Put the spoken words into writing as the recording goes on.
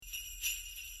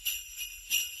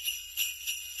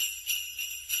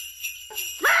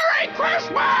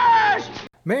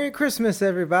Merry Christmas,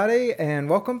 everybody, and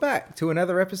welcome back to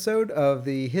another episode of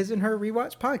the His and Her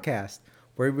Rewatch podcast,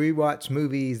 where we watch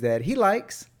movies that he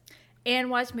likes and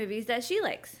watch movies that she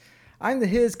likes. I'm the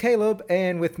His, Caleb,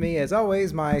 and with me, as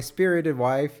always, my spirited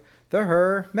wife, the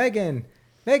Her, Megan.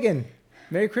 Megan,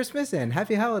 Merry Christmas and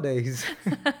Happy Holidays.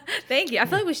 Thank you. I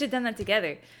feel like we should have done that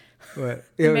together. What?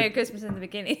 Merry Christmas in the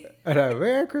beginning. I know,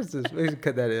 Merry Christmas. We should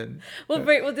cut that in. We'll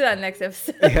do that next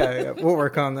episode. Yeah, we'll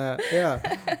work on that.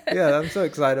 Yeah, I'm so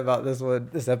excited about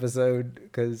this episode,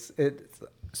 because it's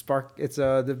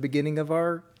the beginning of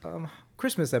our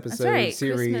Christmas episode. That's right.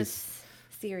 series.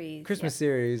 Christmas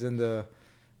series. And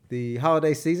the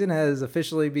holiday season has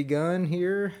officially begun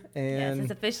here, and yes,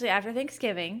 it's officially after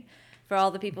Thanksgiving. For all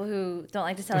the people who don't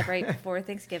like to celebrate before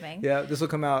Thanksgiving. Yeah, this will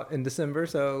come out in December,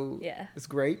 so yeah, it's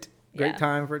great. Great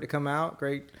time for it to come out.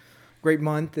 Great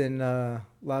month, and a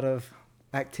lot of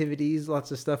activities,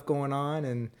 lots of stuff going on.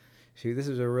 And shoot, this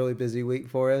is a really busy week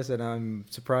for us, and I'm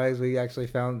surprised we actually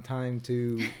found time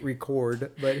to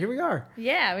record. But here we are.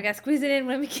 Yeah, we got to squeeze it in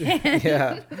when we can.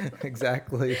 Yeah,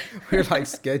 exactly. We're like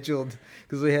scheduled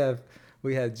because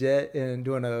we had Jet and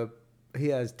he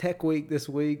has Tech Week this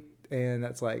week, and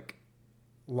that's like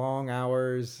long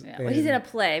hours. Yeah. Well, he's in a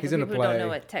play. For people who don't know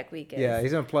what Tech Week is. Yeah,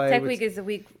 he's in a play. Tech Week is the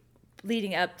week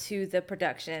leading up to the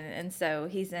production, and so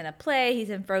he's in a play. He's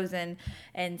in Frozen,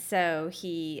 and so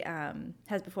he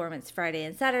has performance Friday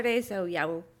and Saturday. So yeah,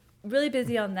 we're really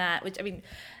busy on that. Which, I mean,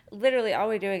 literally all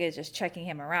we're doing is just checking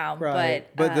him around.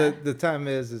 Right. But the time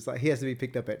is like he has to be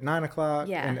picked up at 9:00.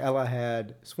 Yeah. And Ella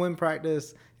had swim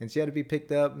practice, and she had to be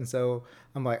picked up, and so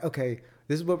I'm like, okay,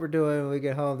 this is what we're doing when we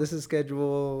get home. This is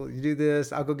schedule. You do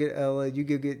this. I'll go get Ella. You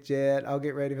go get Jet. I'll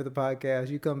get ready for the podcast.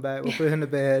 You come back. We'll put him to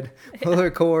bed. We'll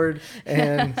record.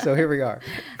 And so here we are.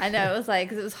 I know. It was like,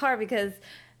 'cause it was hard because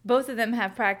both of them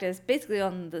have practice basically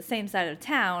on the same side of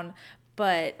town,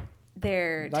 but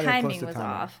their timing was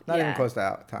off. Not even close to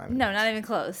out time. No, not even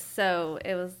close. So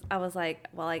I was like,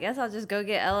 well, I guess I'll just go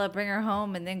get Ella, bring her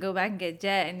home, and then go back and get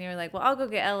Jet. And you were like, well, I'll go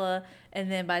get Ella,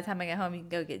 and then by the time I get home, you can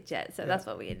go get Jet. So that's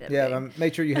what we ended up doing. Yeah,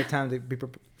 make sure you have time to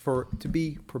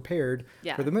be prepared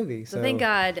for the movie. So thank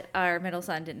God our middle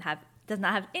son does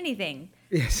not have anything.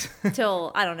 Yes.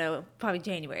 Till, I don't know, probably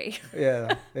January.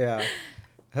 Yeah.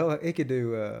 He could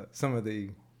do some of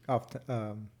the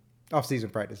off-season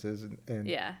practices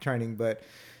and training, but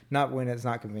not when it's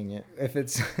not convenient. If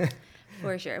it's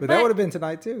for sure, but that would have been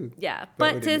tonight too. Yeah,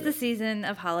 but 'tis the season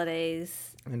of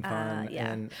holidays and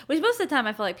fun. Which most of the time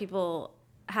I feel like people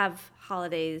have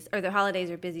holidays, or their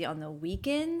holidays are busy on the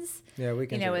weekends. Yeah,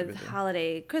 weekends. With busy.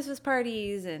 Holiday Christmas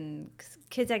parties and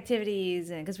kids activities,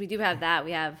 and because we do have that,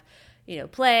 we have.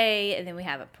 Play, and then we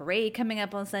have a parade coming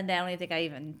up on Sunday. I don't even think I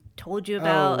even told you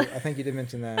about. Oh, I think you did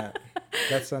mention that.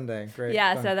 That's Sunday. Great.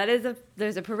 Yeah, fun. So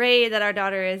there's a parade that our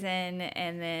daughter is in,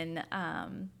 and then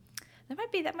that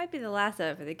might be the last of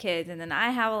it for the kids. And then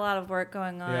I have a lot of work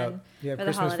going on. Yeah, for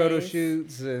Christmas the photo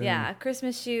shoots. And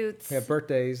Christmas shoots. We have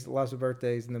birthdays, lots of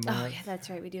birthdays in the month. Oh yeah, that's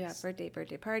right. We do have birthday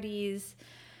parties.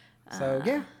 So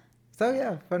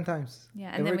yeah, fun times.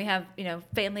 Yeah, and then we have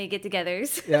family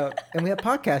get-togethers. Yeah, and we have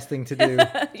podcasting to do.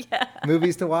 Yeah.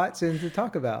 Movies to watch and to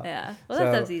talk about. Yeah, well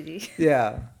that stuff's easy.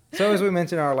 Yeah. So as we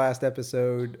mentioned in our last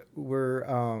episode, we're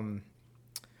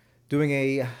doing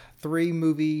a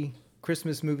 3-movie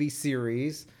Christmas movie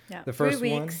series. Yeah. The first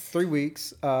 3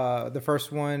 weeks. The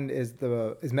first one is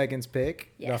Megan's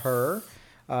pick, yes. Her,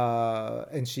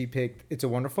 and she picked It's a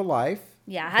Wonderful Life.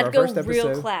 Yeah, I had to go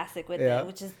real classic with it,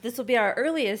 which is this will be our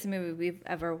earliest movie we've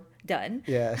ever done.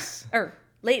 Yes. Or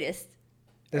latest.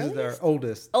 This is our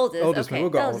oldest. Okay, we'll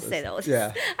go I'll oldest. just say the oldest.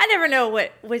 Yeah. I never know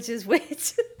which is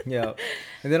which. Yeah,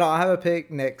 and then I'll have a pick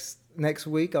next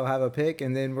week. I'll have a pick,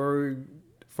 and then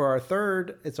for our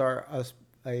third, it's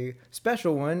a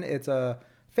special one. It's a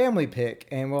family pick,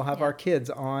 and we'll have our kids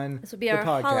on. This will be our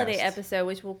podcast. Holiday episode,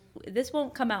 this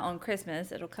won't come out on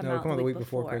Christmas. It'll come out the week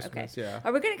before Christmas. Okay. Yeah.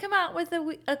 Are we going to come out with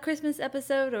a Christmas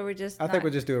episode, or we're just? I think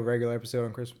we'll just do a regular episode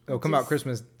on Christmas. It'll come out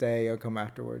Christmas Day. It'll come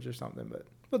afterwards or something, but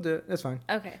we'll do it. That's fine.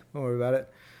 Okay. Don't worry about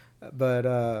it.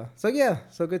 But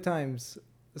so good times.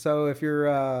 So if you're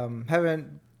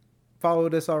haven't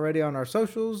followed us already on our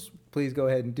socials, please go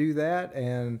ahead and do that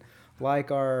and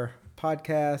like our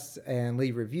podcasts and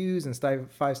leave reviews and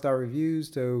 5-star reviews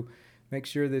to make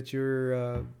sure that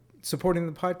you're supporting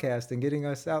the podcast and getting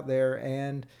us out there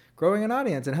and growing an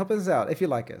audience and helping us out. If you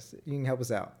like us, you can help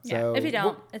us out. Yeah. So if you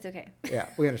don't, it's okay. Yeah,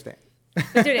 we understand.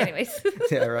 But do it anyways.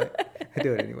 Yeah, right. I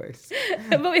do it anyways.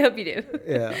 But we hope you do.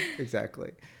 Yeah,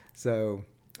 exactly. So,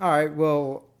 all right.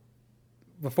 Well,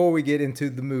 before we get into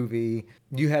the movie,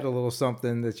 you had a little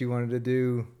something that you wanted to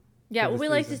do. Yeah, we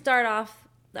like to start off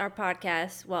our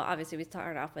podcast, well, obviously we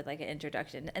start off with like an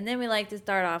introduction, and then we like to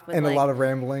start off with And like, a lot of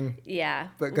rambling. yeah,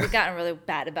 But we've gotten really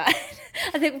bad about it.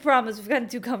 I think we promise we've gotten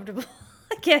too comfortable.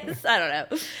 I guess I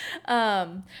don't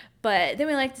know. But then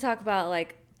we like to talk about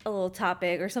like a little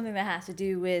topic or something that has to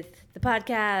do with the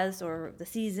podcast or the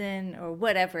season or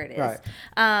whatever it is. Right.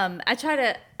 I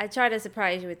try to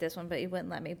surprise you with this one, but you wouldn't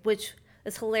let me, which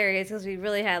is hilarious because we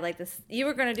really had like this. You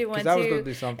were going to do one too, I was gonna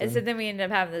do something. and so then we ended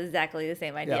up having exactly the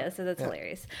same idea. Yeah. So that's Yeah.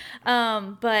 hilarious.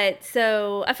 But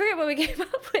so I forget what we came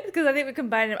up with because I think we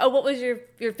combined them. Oh, what was your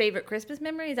favorite Christmas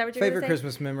memory? Is that what you're Favorite gonna say?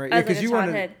 Christmas memory? I was like a you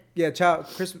wanted,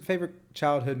 childhood. favorite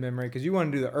childhood memory, because you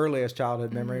want to do the earliest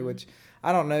childhood memory, which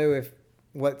I don't know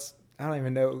I don't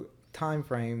even know time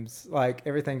frames. Like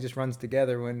everything just runs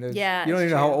together when there's, Yeah, you don't it's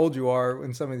even know how true. old you are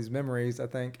in some of these memories. I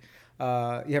think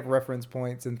you have reference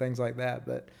points and things like that,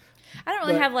 but I don't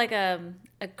really But- have like a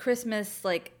Christmas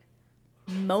like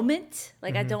moment.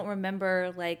 Like Mm-hmm. I don't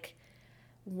remember like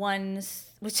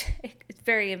which it's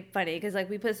very funny because like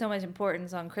we put so much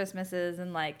importance on Christmases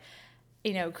and like,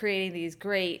 you know, creating these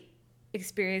great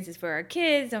experiences for our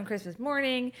kids on Christmas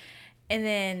morning. And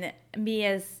then me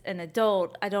as an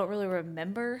adult, I don't really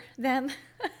remember them.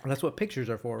 that's what pictures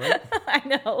are for, right? I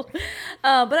know.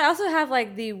 But I also have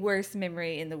like the worst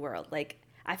memory in the world. Like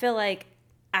I feel like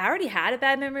I already had a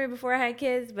bad memory before I had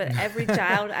kids, but every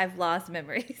child I've lost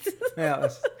memories. Yeah,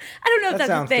 I don't know if that that's a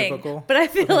sounds thing, typical. but I I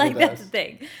feel think like it that's does. a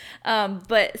thing.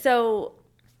 But so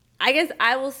I guess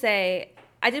I will say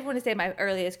I did want to say my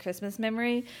earliest Christmas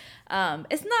memory.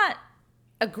 It's not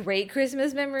a great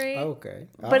Christmas memory, Okay.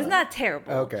 but it's not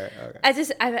terrible. Okay. I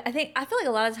think I feel like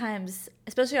a lot of times,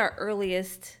 especially our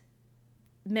earliest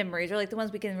memories, or like the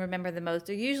ones we can remember the most,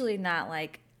 are usually not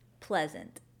like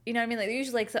pleasant. You know what I mean? Like they're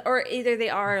usually like, or either they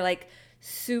are like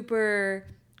super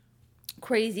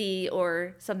crazy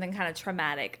or something kind of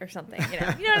traumatic or something. You know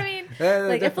what I mean?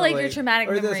 Like I feel like your traumatic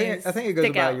memories. I think it goes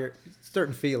stick about out. your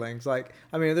certain feelings. Like,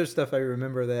 I mean, there's stuff I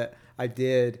remember that I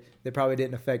did that probably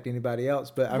didn't affect anybody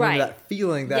else, but I remember Right. that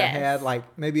feeling that I Yes. had. Like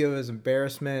maybe it was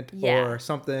embarrassment Yeah. or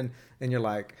something, and you're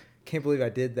like, can't believe I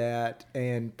did that,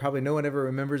 and probably no one ever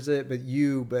remembers it, but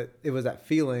you. But it was that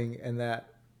feeling and that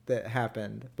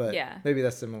happened. But Yeah. maybe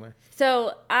that's similar.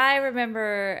 So I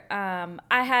remember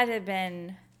I had to have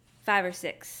been 5 or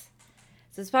 6.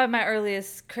 So it's probably my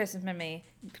earliest Christmas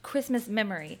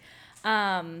memory.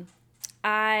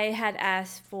 I had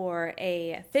asked for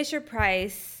a Fisher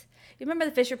Price. You remember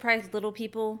the Fisher Price little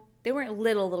people? They weren't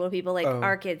little people like Oh.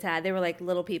 our kids had. They were like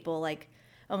little people, like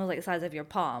almost like the size of your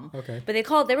palm. Okay. But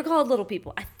they were called little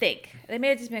people, I think. They may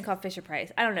have just been called Fisher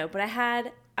Price. I don't know. But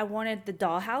I wanted the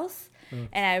dollhouse,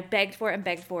 and I begged for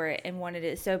it and wanted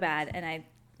it so bad. And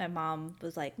my mom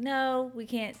was like, no, we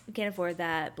can't afford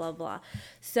that, blah, blah.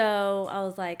 So I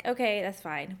was like, okay, that's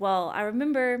fine. Well, I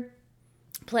remember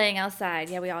playing outside.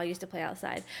 Yeah, we all used to play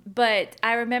outside. But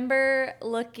I remember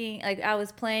looking, like I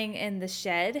was playing in the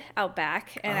shed out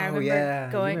back. And I Oh, remember yeah.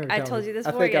 You going, remember I telling told me. you this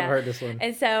I before, think I've yeah. heard this one.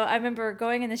 And so I remember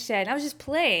going in the shed. And I was just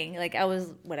playing. Like I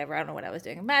was, whatever, I don't know what I was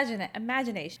doing.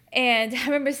 Imagination. And I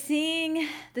remember seeing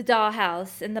the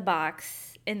dollhouse in the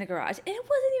box in the garage. And it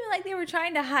wasn't even like they were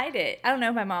trying to hide it. I don't know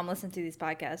if my mom listened to these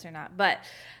podcasts or not, but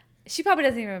she probably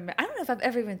doesn't even remember. I don't know if I've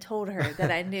ever even told her that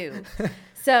I knew.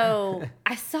 So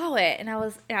I saw it and I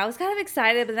was kind of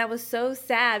excited, but that was so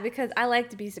sad because I like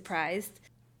to be surprised.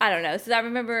 I don't know. So I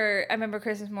remember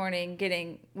Christmas morning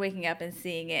waking up and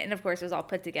seeing it. And of course it was all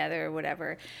put together or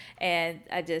whatever. And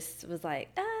I just was like,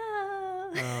 ah.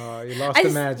 Oh, you lost the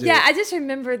magic. Yeah, I just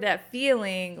remembered that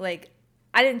feeling. Like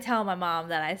I didn't tell my mom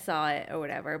that I saw it or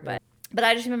whatever, but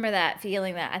I just remember that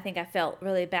feeling that I think I felt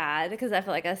really bad because I felt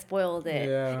like I spoiled it.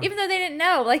 Yeah. Even though they didn't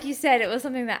know. Like you said, it was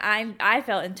something that I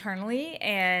felt internally,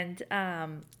 and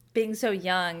being so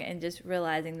young and just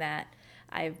realizing that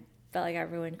I felt like I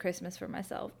ruined Christmas for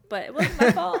myself. But it wasn't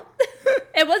my fault.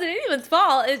 It wasn't anyone's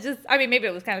fault. It's just, I mean, maybe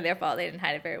it was kind of their fault. They didn't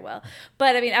hide it very well.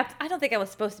 But I mean, I don't think I was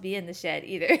supposed to be in the shed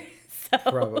either. So.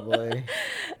 Probably.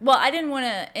 Well, I didn't want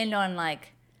to end on like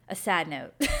a sad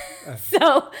note.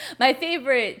 So my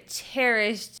favorite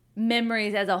cherished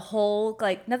memories as a whole,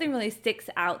 like nothing really sticks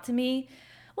out to me.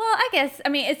 Well, I guess, I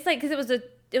mean, it's like, because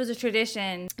it was a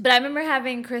tradition, but I remember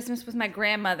having Christmas with my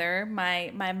grandmother,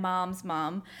 my mom's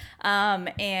mom,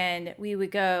 and we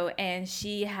would go, and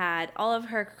she had all of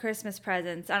her Christmas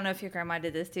presents. I don't know if your grandma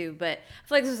did this too, but I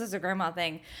feel like this was a grandma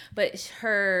thing, but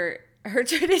her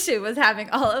tradition was having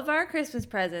all of our Christmas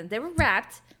presents. They were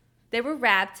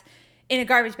wrapped in a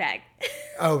garbage bag.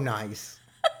 Oh, nice.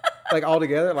 Like all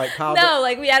together, like piled No,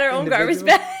 like we had our own garbage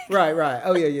individually? bag. Right.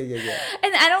 Oh, yeah.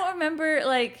 And I don't remember,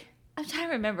 like, I'm trying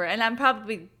to remember, and I'm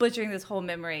probably butchering this whole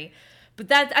memory, But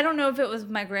that, I don't know if it was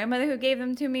my grandmother who gave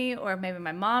them to me or maybe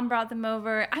my mom brought them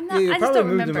over. I'm not. Yeah, you I just probably don't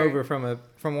moved remember. them over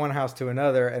from one house to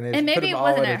another, and they And just put maybe them it all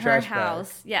wasn't in a at her trash bag.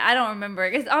 house. Yeah, I don't remember.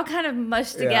 It's all kind of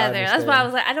mushed Yeah, I together. That's why I understand.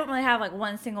 was like, I don't really have like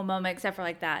one single moment except for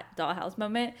like that dollhouse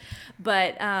moment.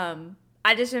 But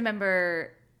I just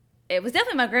remember it was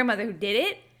definitely my grandmother who did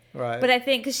it. Right. But I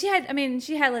think because she had,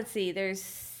 let's see, there's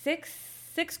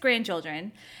six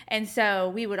grandchildren, and so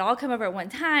we would all come over at one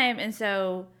time, and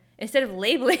so instead of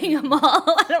labeling them all,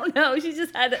 I don't know,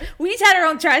 we each had our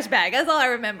own trash bag. That's all I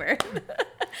remember.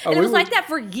 And it was like that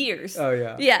for years. Oh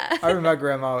yeah. Yeah. I remember my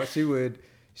grandma. She would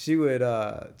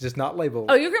just not label.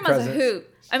 Oh, your grandma's presents. a hoot.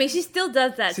 I mean, she still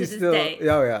does that to this day.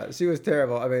 Oh yeah, she was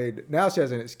terrible. I mean, now she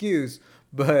has an excuse,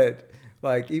 but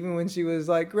like even when she was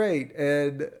like great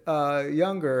and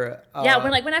younger. Yeah,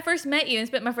 when I first met you and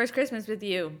spent my first Christmas with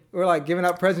you. We're like giving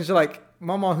out presents. You're like,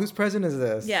 Mama, whose present is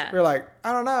this? Yeah. We're like,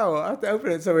 I don't know. I have to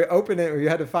open it. So we opened it. You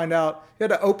had to find out. You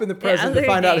had to open the it present was to like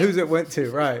a find out game. whose it went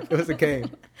to. Right. It was a game.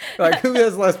 Like who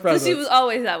has less presents? Because she was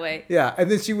always that way. Yeah,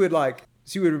 and then she would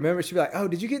remember. She'd be like, "Oh,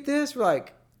 did you get this?" We're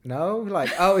like, "No." We're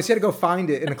like, "Oh," she had to go find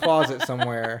it in a closet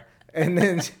somewhere, and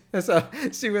then so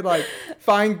she would like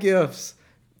find gifts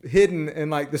hidden in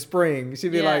like the spring.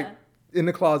 She'd be Yeah. like in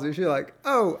the closet. She'd be like,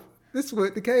 "Oh, this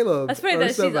went to Caleb." That's funny or that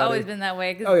she's somebody. always been that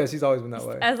way. 'Cause Oh yeah, she's always been that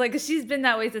way. I was like, 'cause she's been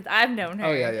that way since I've known her.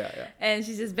 Oh yeah. And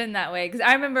she's just been that way. Because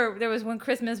I remember there was one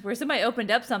Christmas where somebody opened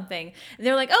up something and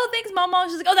they were like, "Oh, thanks, Mama."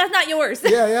 She's like, "Oh, that's not yours."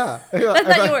 Yeah.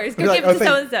 That's not yours. Go give it to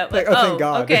so-and-so. Like, Like, oh, oh, thank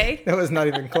God. okay. That was not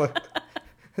even close.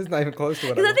 It's not even close to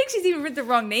what I Because I want. think she's even written the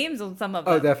wrong names on some of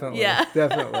them. Oh, definitely. Yeah.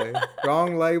 Definitely.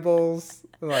 Wrong labels.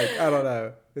 Like, I don't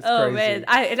know. It's Oh crazy. man,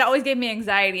 it always gave me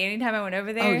anxiety anytime I went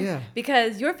over there. Oh, yeah.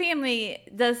 Because your family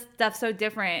does stuff so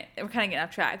different. We're kind of getting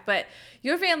off track, but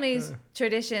your family's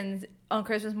traditions on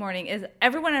Christmas morning is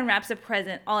everyone unwraps a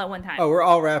present all at one time. Oh, we're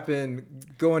all wrapping,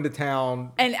 going to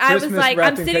town. And I was Christmas like, I'm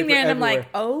wrapping sitting there paper and I'm like, everywhere.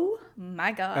 oh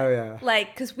my God. Oh, yeah.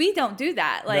 Like, cause we don't do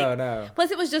that. Like, No. plus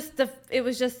it was just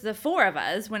the four of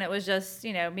us when it was just,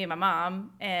 me and my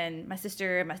mom and my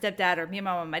sister and my stepdad, or me and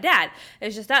my mom and my dad. It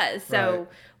was just us. So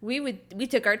we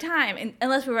took our time, and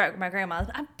unless we were at my grandma's,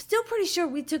 I'm still pretty sure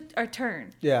we took our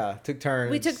turn. Yeah, took turns.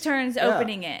 We took turns Yeah.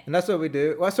 opening it. And that's what we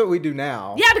do. Well, that's what we do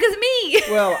now. Yeah, because of me.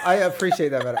 Well, I appreciate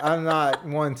that better. I'm not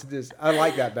one to just, I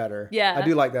like that better. Yeah. I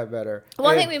do like that better. Well,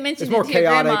 I And think we mentioned it's more it to your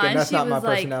chaotic, grandma, and that's and not she my was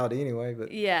like- personality anyway.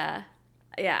 But Yeah.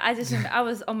 I just remember, I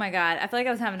was, oh my God, I feel like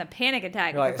I was having a panic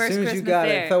attack you're like, the as first soon as Christmas you got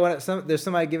there. it, throwing it, there's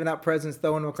somebody giving out presents,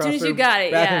 throwing them across As soon as the you got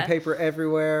it, wrapping yeah. paper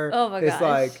everywhere. Oh my It's gosh.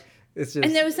 like, it's just.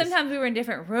 And there was sometimes we were in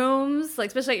different rooms, like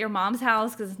especially at your mom's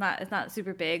house, because it's not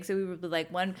super big. So we would be like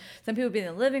some people would be in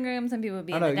the living room, some people would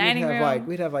be I in know, the dining room.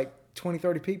 we'd have like 20,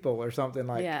 30 people or something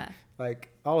like, Yeah. like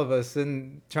all of us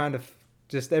and trying to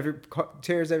just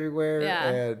chairs everywhere. Yeah.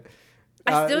 And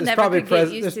I still there's never probably could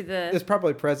get used to there's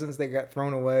probably presents that got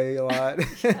thrown away a lot.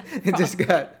 It just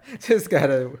got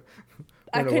a.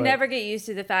 I could never get used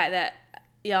to the fact that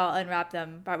y'all unwrapped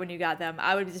them right when you got them.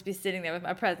 I would just be sitting there with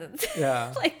my presents,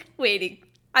 Yeah. like waiting.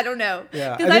 I don't know.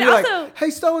 Yeah. Because And then I'd you're also. like, hey,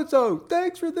 so and so,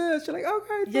 thanks for this. You're like,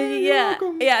 okay, Yeah, you're yeah,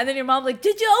 welcome. yeah. And then your mom's like,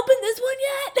 "Did you open this one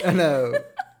yet?" I know.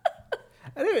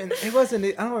 It wasn't.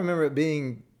 I don't remember it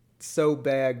being so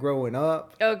bad growing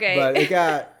up. Okay. But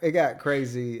it got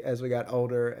crazy as we got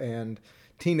older and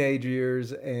teenage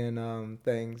years and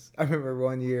things. I remember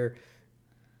one year,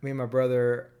 me and my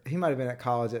brother. He might have been at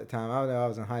college at the time. I don't know. I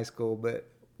was in high school, but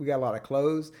we got a lot of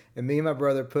clothes, and me and my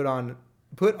brother put on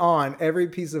every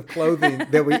piece of clothing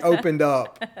that we opened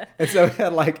up. And so we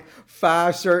had like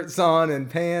 5 shirts on and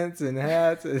pants and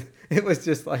hats. And it was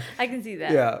just like, I can see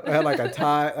that. yeah, I had like a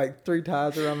tie, like 3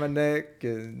 ties around my neck,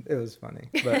 and it was funny.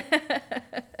 But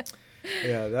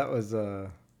yeah, that was,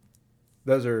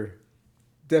 those are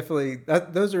definitely,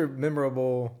 those are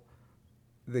memorable.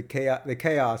 The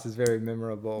chaos is very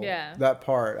memorable. Yeah. That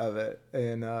part of it.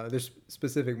 And there's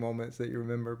specific moments that you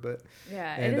remember, but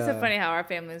Yeah, and, it is so funny how our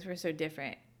families were so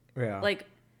different. yeah. Like,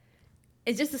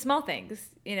 it's just the small things,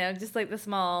 just like the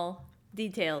small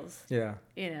details, yeah.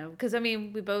 because I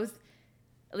mean, we both,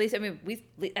 at least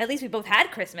we both had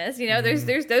Christmas, Mm-hmm.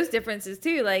 there's those differences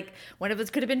too. Like one of us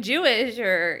could have been Jewish,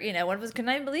 or, one of us could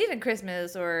not even believe in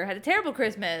Christmas, or had a terrible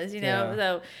Christmas, Yeah.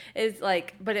 so it's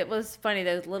like, but it was funny,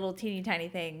 those little teeny tiny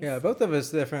things. Yeah, both of us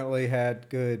definitely had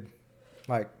good,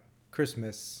 like,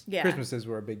 Christmas. Yeah. Christmases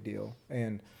were a big deal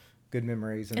and good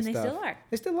memories and And they stuff. still are.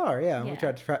 They still are, yeah. We Yeah.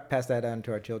 tried to pass that on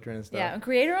to our children and stuff. Yeah, and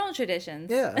create our own traditions.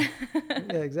 Yeah.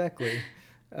 Yeah, exactly.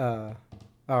 All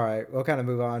right, we'll kind of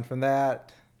move on from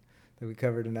that. I think we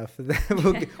covered enough of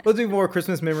that. We'll do more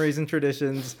Christmas memories and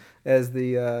traditions as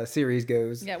the series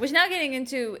goes. Yeah, which now getting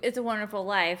into It's a Wonderful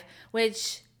Life,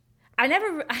 which I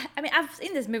never, I mean, I've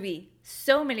seen this movie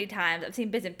so many times. I've seen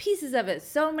bits and pieces of it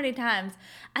so many times.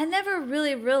 I never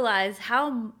really realized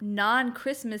how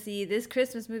non-Christmassy this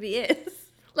Christmas movie is.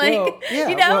 Like, well, yeah,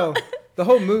 you know? well, the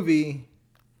whole movie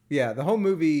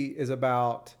is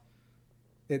about,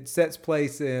 it sets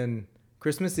place in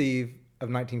Christmas Eve of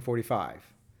 1945.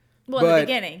 Well, in the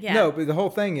beginning, yeah. No, but the whole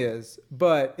thing is,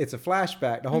 but it's a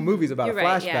flashback. The whole movie's about You're a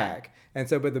right, flashback. yeah. And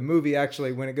so, but the movie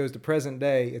actually, when it goes to present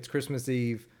day, it's Christmas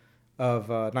Eve of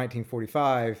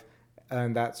 1945.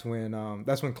 And that's when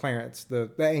Clarence, the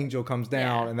angel, comes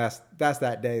down, Yeah. and that's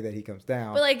that day that he comes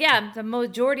down. But like, yeah, the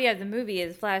majority of the movie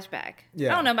is flashback.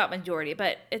 Yeah. I don't know about majority,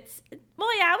 but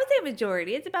well, yeah, I would say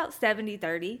majority. It's about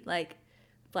 70-30, like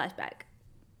flashback.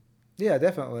 Yeah,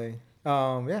 definitely.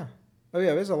 Yeah. Oh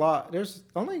yeah, there's a lot. There's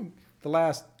only the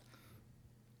last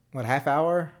half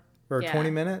hour or Yeah.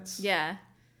 20 minutes. Yeah.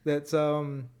 That's set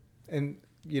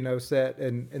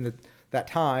in that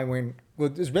time when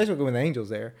it's basically when the angel's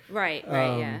there. Right,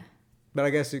 yeah. But I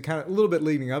guess it kind of a little bit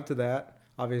leading up to that,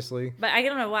 obviously. But I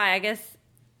don't know why. I guess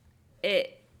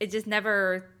it just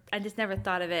never. I just never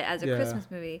thought of it as a Yeah. Christmas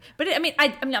movie. But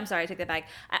I'm sorry, I take that back.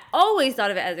 I always thought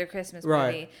of it as a Christmas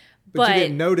Right. movie. But you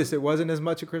didn't notice it wasn't as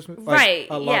much a Christmas, like, Right?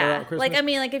 a lot Yeah. about Christmas. Like I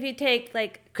mean, like if you take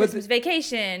like Christmas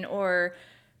Vacation or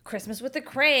Christmas with the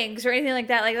Cranks or anything like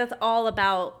that, like that's all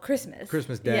about Christmas.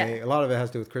 Christmas Day. Yeah. A lot of it has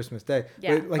to do with Christmas Day.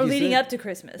 Yeah. But like or you leading said, up to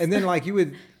Christmas. And then like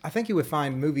I think you would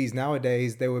find movies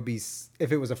nowadays, there would be,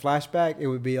 if it was a flashback, it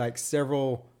would be like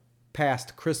several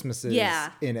past Christmases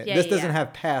Yeah. in it. Yeah, This yeah. doesn't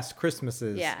have past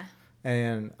Christmases. Yeah.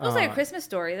 And It was like a Christmas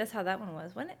Story. That's how that one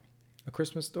was, wasn't it? A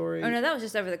Christmas Story. Oh no, that was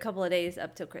just over the couple of days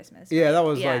up till Christmas. Yeah, right? that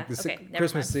was Yeah, like the okay, never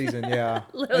Christmas mind. season. Yeah,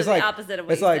 Literally the opposite of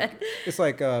what it's you like said. it's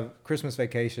like Christmas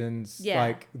Vacations. Yeah.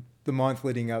 Like the month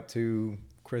leading up to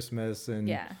Christmas and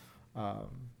Yeah.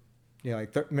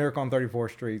 like Miracle on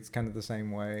 34th Street's kind of the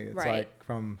same way. It's Right. like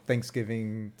from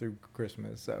Thanksgiving through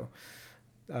Christmas. So,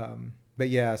 but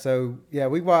yeah, so yeah,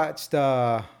 we watched.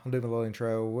 I'll do a little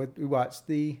intro. We watched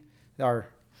our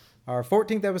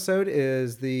 14th episode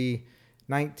is the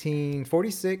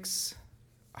 1946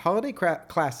 holiday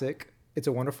classic. It's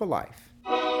a Wonderful Life.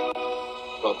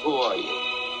 But who are you?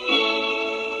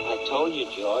 I told you,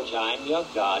 George, I'm your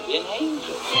guardian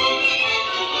angel.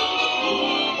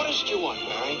 What is it you want,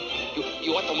 Barry?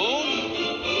 You want the moon?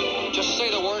 Just say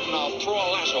the word and I'll throw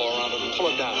a lasso around it and pull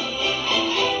it down.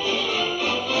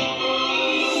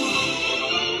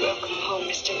 Welcome home,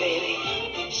 Mr. Bailey.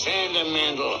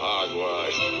 Sentimental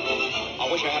hogwash. I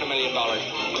wish I had $1 million.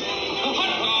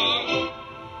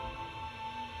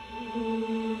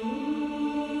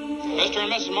 Mr.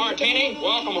 and Mrs. Martini,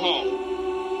 welcome home.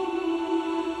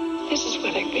 This is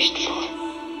what I wished for.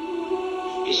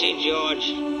 You see, George,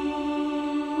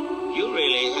 you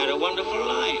really had a wonderful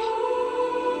life.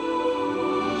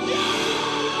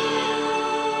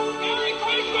 Merry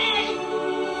Christmas!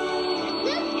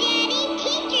 Look, Daddy,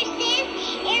 teacher says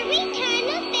every time a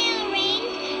bell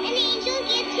rings, an angel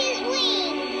gets his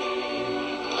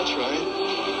wings. That's right.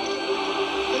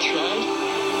 That's right.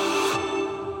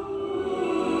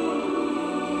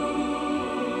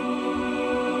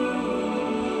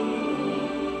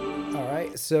 All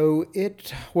right, so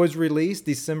it was released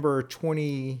December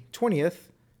 20th,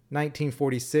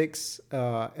 1946.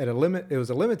 It was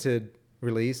a limited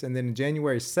release, and then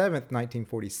January 7th,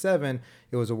 1947,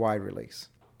 it was a wide release.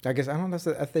 I guess I don't know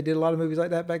if they did a lot of movies like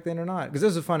that back then or not. Because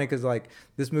this is funny because like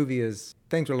this movie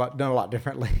things were done a lot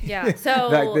differently. Yeah.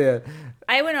 So back then.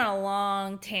 I went on a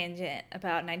long tangent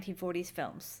about 1940s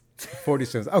films. 40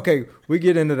 cents. Okay, we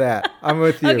get into that. I'm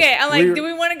with you. Okay, I'm like, do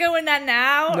we want to go in that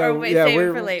now or wait, save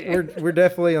it for later? We're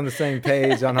definitely on the same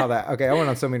page on how that. Okay, I went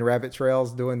on so many rabbit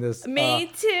trails doing this.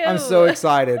 Me too. I'm so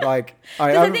excited. Like,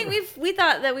 I think we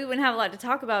thought that we wouldn't have a lot to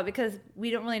talk about because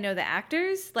we don't really know the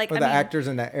actors. Like, the actors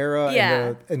in that era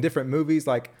Yeah. and different movies.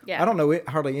 Like, Yeah. I don't know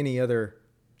hardly any other.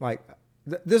 Like,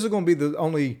 this is going to be the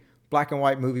only black and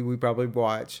white movie we probably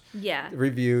watch. Yeah.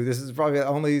 Review. This is probably the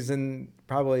only in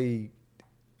probably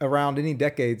around any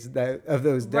decades of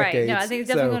those decades. Right. No, I think it's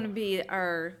definitely going to be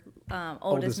our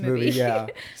oldest movie. Yeah.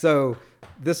 So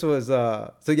this was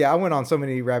so yeah, I went on so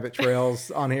many rabbit trails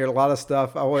on here, a lot of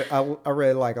stuff. I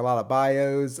read like a lot of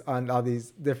bios on all these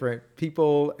different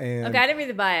people and Okay, I didn't read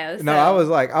the bios. no,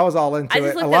 so I was all into I it.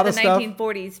 just A looked lot at of the stuff.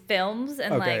 1940s films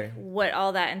and Okay. like what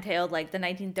all that entailed. Like the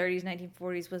 1930s,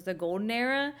 1940s was the golden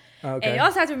era. Okay. And you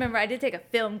also have to remember, I did take a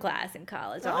film class in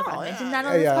college. I don't know if I mentioned that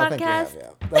on this I think you podcast. have,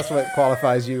 yeah. That's what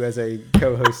qualifies you as a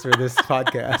co-host for this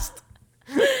podcast.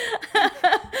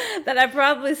 That I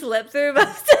probably slept through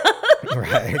most of.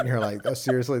 Right. And you're like, oh,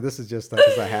 seriously, this is just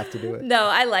because I have to do it. No,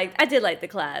 I did like the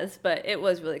class, but it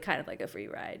was really kind of like a free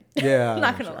ride. Yeah. I'm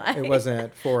not gonna lie. It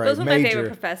wasn't for Those a were major. my favorite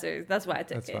professors. That's why I took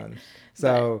That's it. fun.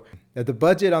 So the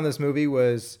budget on this movie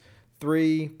was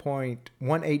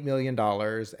 $3.18 million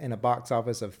and a box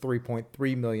office of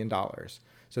 $3.3 million.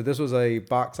 So this was a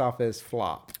box office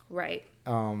flop. Right.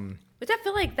 Um, Which I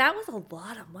feel like that was a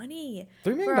lot of money.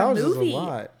 $3 million for a is a movie.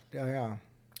 lot. Yeah.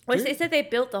 Which they said they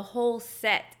built the whole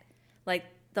set. Like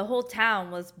the whole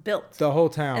town was built. The whole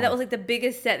town. And that was like the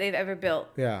biggest set they've ever built.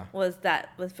 Yeah. Was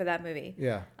for that movie.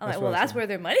 Yeah. I'm like, what well, I that's said. where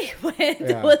their money went.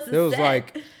 Yeah. Was the It was set.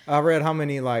 like, I read how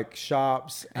many like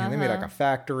shops and they made Uh-huh. like a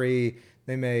factory.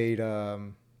 They made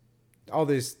all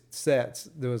these sets.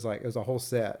 It was a whole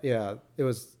set. Yeah. It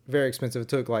was very expensive. It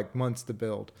took like months to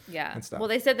build. Yeah. And stuff. Well,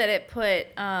 they said that it put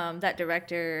that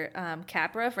director Frank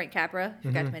Capra. I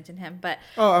forgot to mention him, but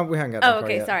We haven't got that far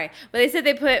okay, yet. sorry. But they said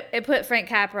it put Frank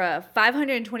Capra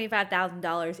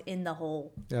 $525,000 in the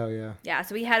hole. Oh, yeah. Yeah,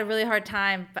 so he had a really hard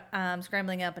time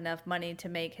scrambling up enough money to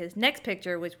make his next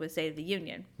picture, which was State of the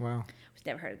Union. Wow. Which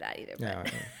never heard of that either. Yeah.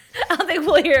 But I don't think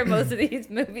we'll hear most of these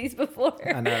movies before.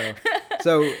 I know.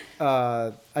 So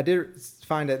I did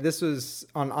find that this was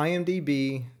on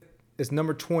IMDb. It's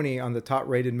number 20 on the top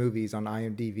rated movies on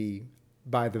IMDb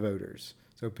by the voters.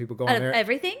 So people go on Out of there.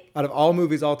 everything? Out of all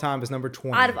movies all time, it's number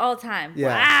 20. Out of all time. Yeah.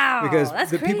 Wow. Because that's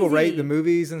the crazy. people rate the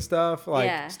movies and stuff, like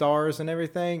Yeah. stars and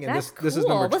everything. And That's this is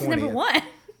cool. number What's 20. number one?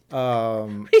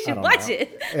 We We should watch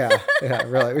it. Yeah,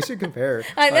 really. We should compare.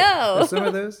 I know. there's some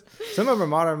of those. Some of them are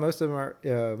modern. Most of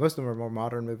them are more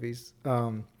modern movies.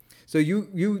 So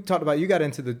you talked about you got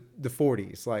into the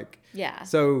 40s, like Yeah.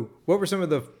 So what were some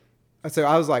of the? So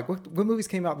I was like, what movies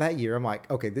came out that year? I'm like,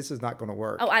 okay, this is not going to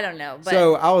work. Oh, I don't know. But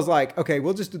So I was like, okay,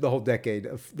 we'll just do the whole decade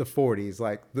of the 40s,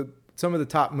 like some of the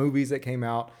top movies that came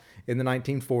out in the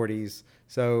 1940s.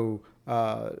 So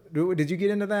did you get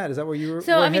into that? Is that where you were?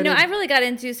 So, were I mean, no, I headed? really got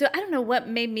into, so I don't know what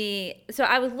made me, so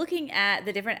I was looking at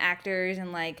the different actors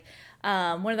and like,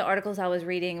 one of the articles I was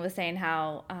reading was saying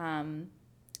how,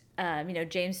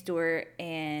 James Stewart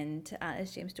and,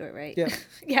 it's James Stewart, right? Yeah.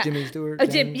 Yeah. Jimmy Stewart. Oh,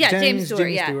 James Stewart,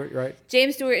 Jimmy yeah. Stewart, right.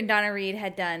 James Stewart and Donna Reed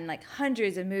had done like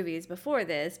hundreds of movies before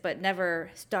this, but never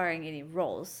starring any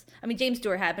roles. I mean, James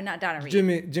Stewart had, but not Donna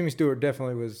Reed. Jimmy Stewart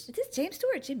definitely was. Is this James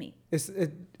Stewart or Jimmy?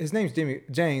 His name's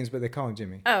James, but they call him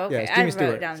Jimmy. Oh, okay. Yeah, it's I Jimmy wrote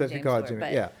Stewart. it down So as if you James call it Stewart, Jimmy,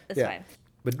 but yeah, that's yeah. fine.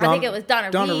 But I think it was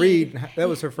Donna Reed. Reed. That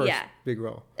was her first Yeah. big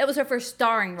role. That was her first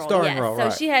starring role. Starring yes. role, So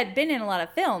right. she had been in a lot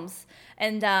of films.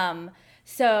 And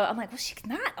so I'm like, well, she's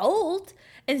not old.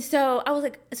 And so I was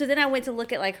like, so then I went to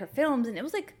look at like her films, and it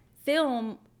was like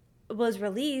film was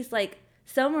released like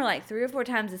some were like 3 or 4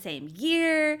 times the same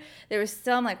year. There was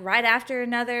some like right after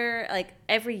another, like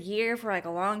every year for like a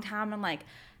long time. I'm like,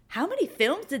 how many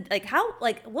films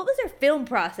what was their film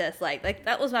process like? Like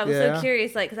that was why I was Yeah. so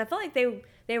curious, like, because I felt like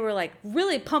they were like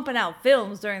really pumping out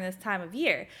films during this time of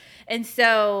year. And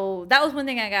so that was one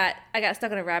thing I got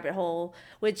stuck in a rabbit hole,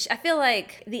 which I feel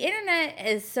like the internet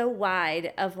is so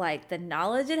wide of like the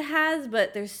knowledge it has,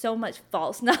 but there's so much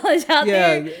false knowledge out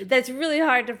Yeah. there that's really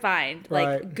hard to find like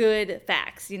Right. good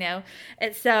facts, And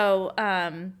so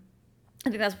I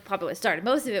think that's probably what started.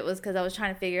 Most of it was because I was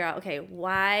trying to figure out, okay,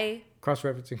 why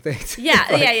Cross-referencing things. yeah,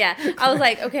 Like, yeah. I was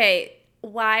like, okay,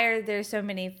 why are there so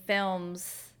many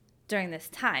films during this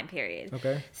time period?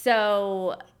 Okay.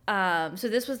 So, so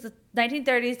this was the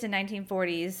 1930s to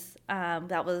 1940s.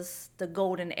 That was the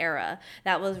golden era.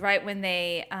 That was right when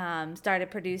they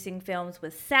started producing films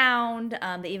with sound.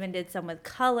 They even did some with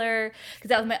color. Because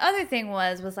that was my other thing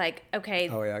was like, okay,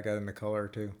 Oh yeah, I got into color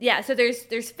too. yeah. So there's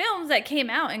films that came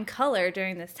out in color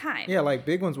during this time. Yeah, like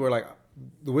big ones were like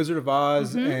The Wizard of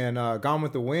Oz and Gone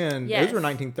with the Wind. Yes. Those were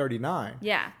 1939.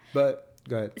 Yeah. But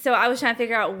go ahead. So I was trying to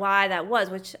figure out why that was,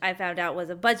 which I found out was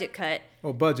a budget cut.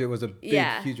 Well, budget was a big,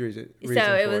 Yeah. huge reason. So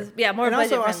it for was, yeah, more and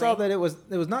budget also, I saw friendly. that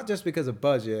it was not just because of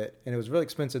budget, and it was really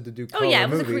expensive to do Oh color yeah, it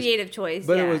was movies, a creative choice.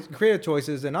 but yeah. it was creative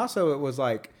choices, and also it was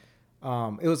like,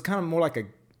 it was kind of more like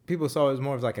people saw it as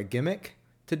more of like a gimmick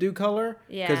to do color,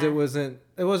 because Yeah.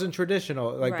 it wasn't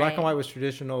traditional. Like black and Right. white was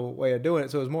traditional way of doing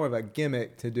it, so it was more of a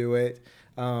gimmick to do it.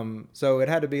 So it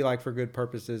had to be like for good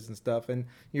purposes and stuff. And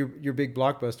your big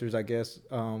blockbusters, I guess,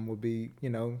 would be,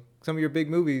 some of your big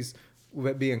movies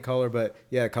would be in color, but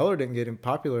yeah, color didn't get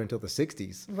popular until the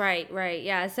 60s. Right,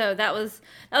 yeah. So that was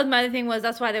my other thing was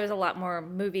that's why there was a lot more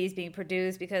movies being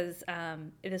produced because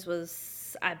this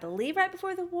was, I believe, right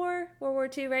before the war, World War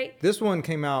II, right? This one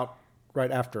came out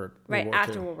right after Right World War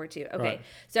after II. World War II. Okay, Right.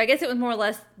 so I guess it was more or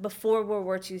less before World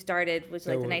War II started, which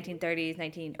like So- the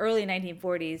 1930s, early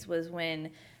 1940s was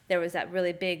when there was that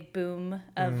really big boom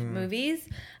of movies.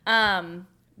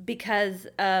 because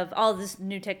of all this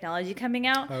new technology coming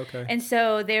out. Okay. And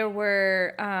so there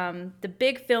were the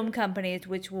big film companies,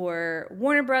 which were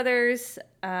Warner Brothers,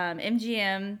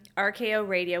 MGM, RKO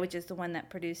Radio, which is the one that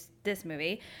produced this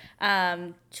movie,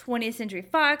 20th Century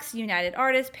Fox, United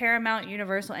Artists, Paramount,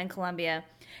 Universal, and Columbia.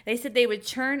 They said they would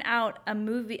churn out a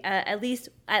movie, at least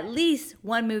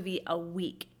one movie a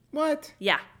week. What?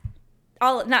 Yeah.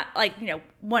 All, not like,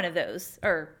 one of those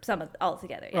or some of all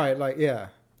together. Yeah. Right, like, yeah.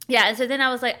 Yeah, and so then I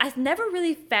was like, I've never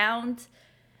really found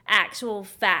actual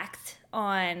fact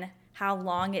on how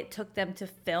long it took them to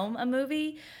film a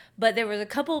movie, but there was a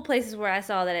couple of places where I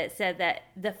saw that it said that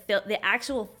the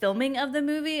actual filming of the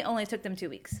movie only took them 2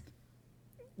 weeks.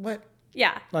 What?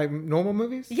 Yeah. Like normal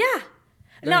movies? Yeah.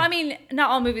 No, Dang. I mean, not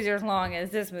all movies are as long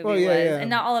as this movie Well, yeah, was, yeah. and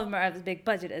not all of them are as big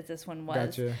budget as this one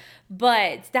was. Gotcha.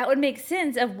 But that would make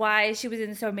sense of why she was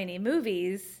in so many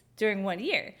movies during 1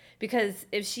 year. Because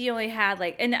if she only had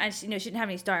she didn't have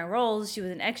any starring roles, she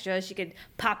was an extra. She could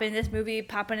pop in this movie,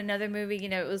 pop in another movie.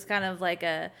 It was kind of like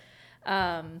a.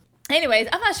 Anyways,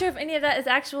 I'm not sure if any of that is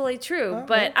actually true, Well,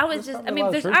 but I was there's just. probably I a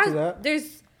lot mean, of truth to that.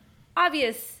 there's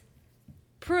obvious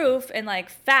proof and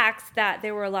facts that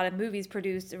there were a lot of movies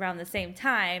produced around the same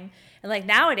time, and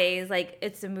nowadays,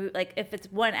 it's a if it's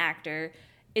one actor,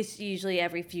 it's usually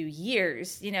every few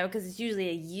years, because it's usually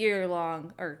a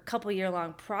year-long or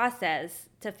couple-year-long process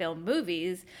to film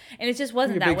movies, and it just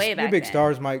wasn't that way back Your big then.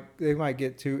 stars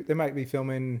might be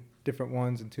filming different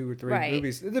ones in 2 or 3 Right.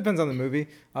 movies. It depends on the movie.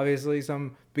 Obviously,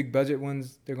 some big budget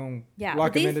ones they're going to Yeah,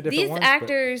 lock but them into different these ones. but-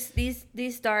 actors,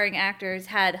 these starring actors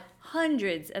had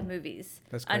hundreds of movies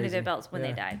That's under their crazy. belts when they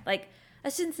Yeah. died.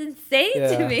 That's just insane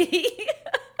Yeah. to me.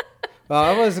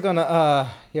 I was gonna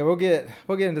we'll get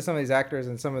into some of these actors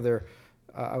and some of their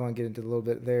I want to get into a little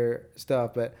bit of their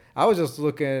stuff, but I was just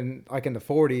looking in the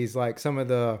 40s, some of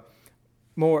the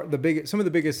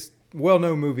biggest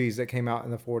well-known movies that came out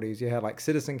in the 40s. You had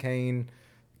Citizen Kane,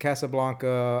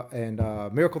 Casablanca, and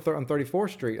Miracle on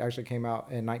 34th Street actually came out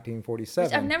in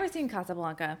 1947. I've never seen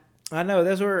Casablanca. I know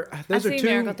those are I've seen two.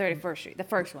 Miracle 34th Street, the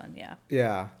first one, yeah.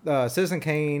 Yeah, Citizen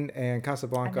Kane and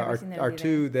Casablanca I've never seen those are either.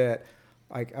 two that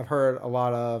I've heard a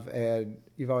lot of, and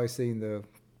you've always seen the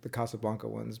Casablanca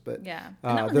ones, but Yeah.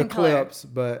 And that one's the in color. clips,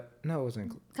 but no, it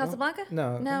wasn't Casablanca?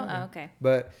 No, No? Oh, okay.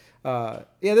 But I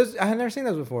had never seen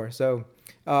those before. So,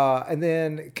 and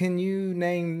then can you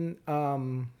name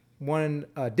one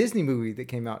Disney movie that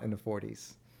came out in the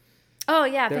 40s? Oh,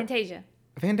 yeah, There- Fantasia.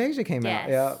 Fantasia came Yes.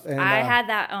 out. Yeah, and, I had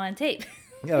that on tape.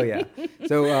 Oh yeah.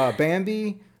 So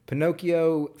Bambi,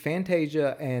 Pinocchio,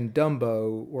 Fantasia, and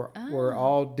Dumbo were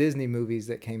all Disney movies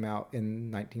that came out in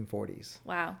 1940s.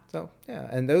 Wow. So yeah,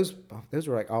 and those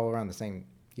were all around the same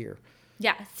year.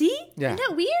 Yeah. See? Yeah. Isn't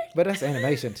that weird? But that's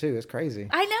animation too. It's crazy.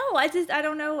 I know. I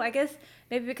don't know. I guess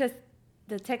maybe because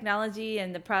the technology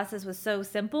and the process was so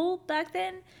simple back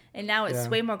then, and now it's Yeah.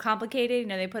 way more complicated.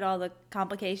 They put all the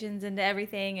complications into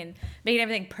everything and making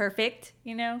everything perfect.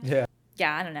 Yeah.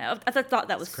 Yeah, I don't know. I thought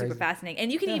that was super crazy. fascinating.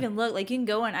 And you can Yeah. even look, you can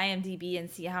go on IMDb and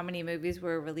see how many movies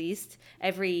were released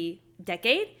every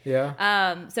decade.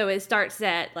 Yeah. So it starts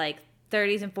at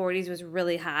 30s and 40s was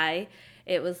really high.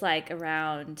 It was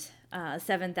around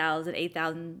 7,000,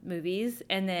 8,000 movies.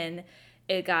 And then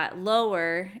it got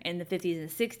lower in the 50s and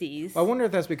 60s. I wonder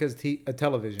if that's because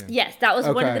television. Yes, that was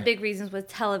one of Okay. the big reasons with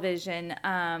television.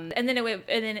 And then it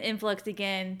influxed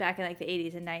again back in the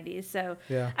 80s and 90s. So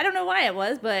Yeah. I don't know why it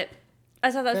was, but I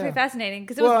thought that was Yeah. pretty fascinating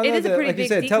because I it know is a that, pretty like big you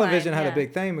said, decline. television had Yeah. a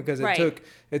big thing because Right.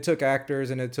 it took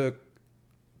actors and it took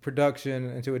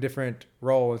production into a different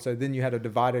role, and so then you had a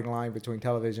dividing line between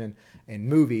television and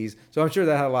movies. So I'm sure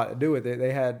that had a lot to do with it.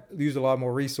 They had used a lot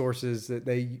more resources that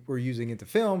they were using into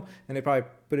film, and they probably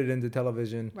put it into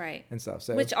television, Right. and stuff.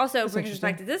 So Which also that's brings us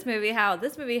back to interesting. this movie, how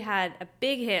this movie had a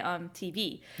big hit on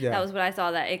TV. Yeah. That was what I saw,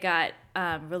 that it got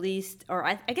released, or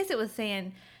I guess it was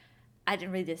saying, I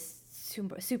didn't read this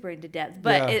super into depth,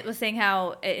 but Yeah. it was saying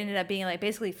how it ended up being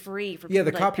basically free for Yeah, people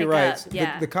the to pick copyrights. up.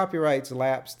 Yeah. The copyrights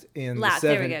lapsed in Lapsed, the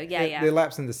there we 70s. go. Yeah, yeah. They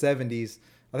lapsed in the 70s.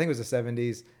 I think it was the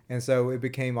 70s, and so it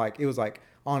became it was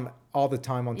on all the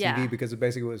time on Yeah. TV because it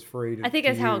basically was free. I think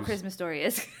that's how a use. Christmas Story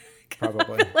is.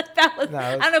 Probably. That was, No,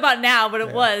 I it's- don't know about now, but it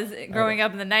yeah. was growing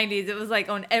up in the 90s. It was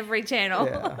on every channel.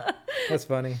 Yeah, that's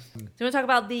funny. So you want to talk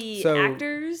about the So,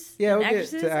 actors? Yeah, and we'll get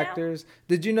actresses to now? actors.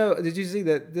 Did you see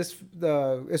that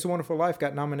the It's a Wonderful Life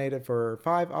got nominated for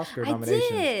 5 Oscar I nominations?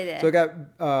 did. So it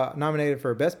got nominated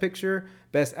for Best Picture,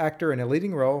 Best Actor in a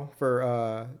Leading Role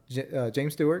for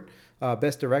James Stewart,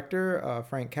 Best Director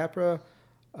Frank Capra,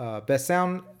 Best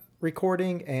Sound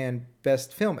Recording, and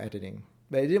Best Film Editing.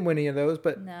 They didn't win any of those,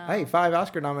 but No. hey, 5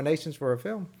 Oscar nominations for a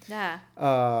film. Yeah.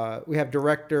 We have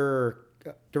director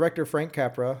director Frank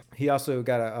Capra. He also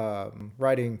got a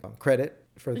writing credit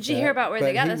for Did that. you hear about where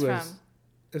they but got he this was- from?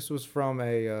 This was from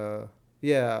a a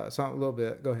little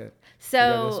bit. Go ahead. got this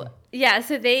So one? yeah,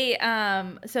 so they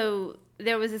so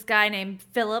there was this guy named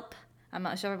Philip. I'm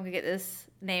not sure if I'm gonna get this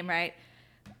name right.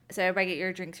 So everybody get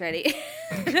your drinks ready.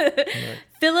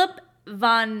 Philip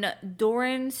von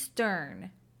Doren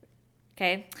Stern.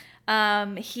 Okay.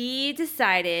 He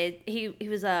decided he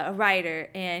was a writer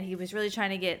and he was really trying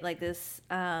to get like this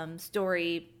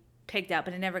story picked up,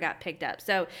 and it never got picked up.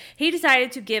 So he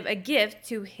decided to give a gift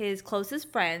to his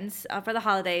closest friends for the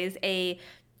holidays, a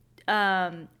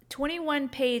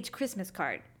 21-page Christmas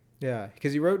card. Yeah,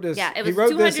 because he wrote this. Yeah, it he was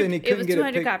wrote this 200 and he it couldn't was get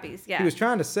 200 it. copies, yeah. He was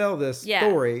trying to sell this Yeah.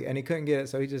 story and he couldn't get it,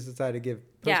 so he just decided to give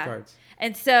postcards. Yeah.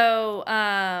 And so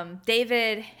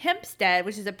David Hempstead,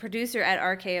 which is a producer at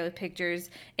RKO Pictures,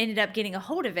 ended up getting a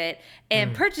hold of it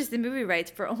and purchased the movie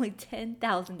rights for only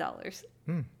 $10,000.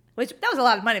 Which that was a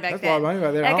lot of money back That's a then. lot of money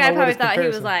right there. I That don't guy know what probably his thought he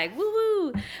was comparison- like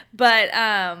woo woo.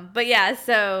 But yeah,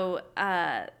 so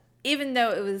even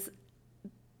though it was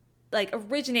like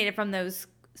originated from those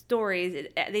stories,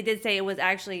 they did say it was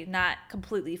actually not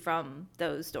completely from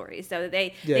those stories. So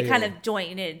they kind of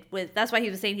joined in with. That's why he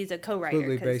was saying he's a co-writer.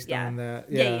 Completely 'cause, based yeah. on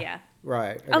that. Yeah.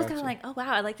 Right. I was kind gotcha. of like, oh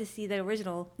wow, I'd like to see the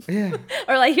original, Yeah.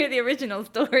 or like hear the original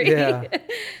story. Yeah.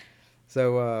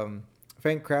 So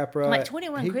Frank Capra. I'm like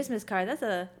 21 he- Christmas card. That's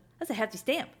a hefty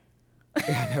stamp.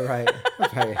 Yeah, I know, right.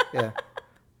 Okay, yeah.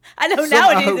 I know So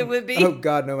nowadays I hope- it would be. I hope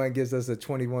God no one gives us a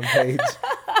 21-page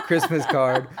Christmas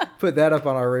card. Put that up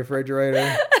on our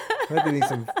refrigerator. I need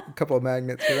a couple of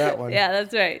magnets for that one. Yeah,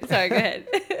 that's right. Sorry, go ahead.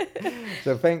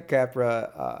 So Frank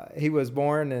Capra, he was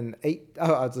born in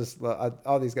all these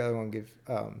guys I want to give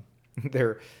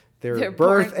their Their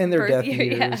birth born- and their birth death year,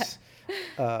 yeah. years.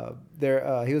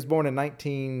 He was born in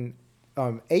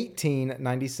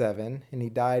 1897 and he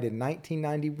died in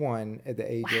 1991 at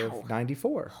the age Wow. of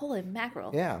 94. Holy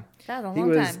mackerel. Yeah. That was a He long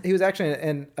was time. he was actually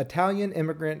an Italian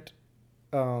immigrant.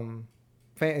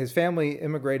 His family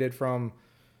immigrated from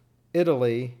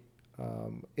Italy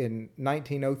in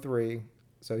 1903,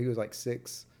 so he was like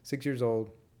six years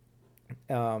old.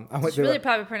 I went It's through really it.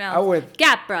 probably pronounced I went-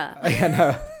 Capra. I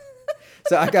know.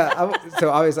 So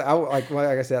obviously like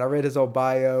I said, I read his old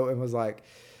bio and was like,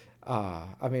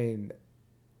 I mean,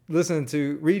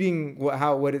 reading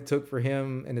what it took for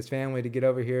him and his family to get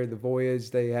over here, the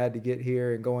voyage they had to get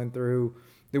here, and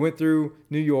they went through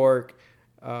New York.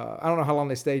 I don't know how long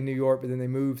they stayed in New York, but then they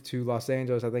moved to Los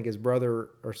Angeles. I think his brother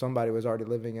or somebody was already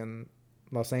living in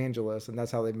Los Angeles, and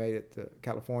that's how they made it to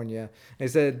California. They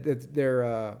said that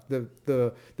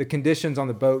the conditions on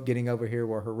the boat getting over here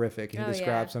were horrific. He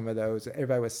described some of those.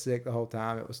 Everybody was sick the whole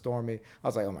time. It was stormy. I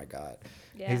was like, oh my God.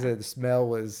 Yeah. He said the smell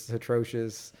was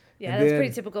atrocious. Yeah, And that's then-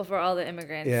 pretty typical for all the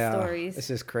immigrant stories. It's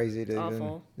just crazy to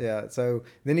Awful. Yeah. So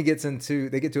then they get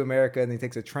to America and he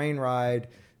takes a train ride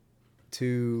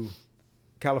to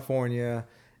California,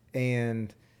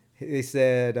 and they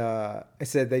said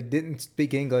they didn't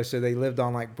speak English, so they lived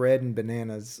on like bread and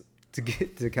bananas to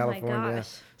get to California. gosh.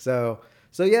 So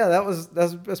yeah,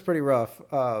 that's pretty rough.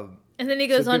 And then he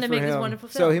goes So on good to for make this him. wonderful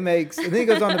So film. and then he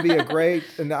goes on to be a great,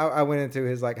 and I went into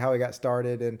his like how he got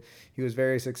started, and he was a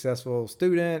very successful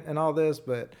student and all this,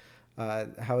 but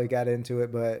how he got into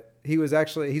it. But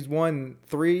he's won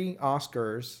 3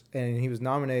 Oscars, and he was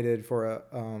nominated for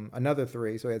another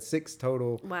 3. So he had 6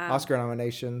 total Wow. Oscar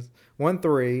nominations, won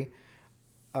 3.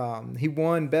 He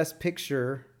won Best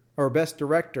Picture or Best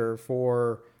Director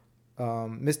for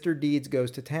Mr. Deeds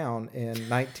Goes to Town in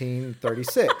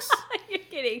 1936. You're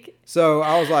kidding. So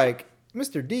I was like,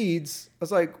 Mr. Deeds. I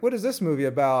was like, what is this movie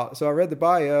about? So I read the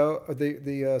bio,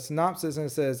 the synopsis, and it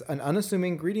says, an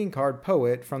unassuming greeting card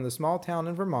poet from the small town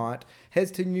in Vermont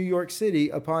heads to New York City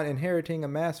upon inheriting a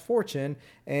mass fortune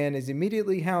and is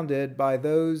immediately hounded by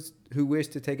those who wish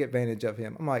to take advantage of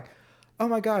him. I'm like, oh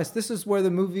my gosh, this is where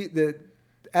the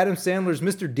Adam Sandler's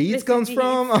Mr. Deeds Mr. comes Deeds.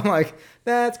 from? I'm like,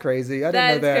 that's crazy. I didn't know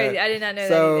That's that. crazy. I did not know that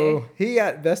So either. he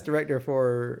got Best Director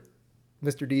for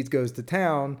Mr. Deeds Goes to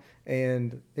Town,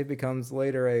 and it becomes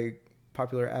later a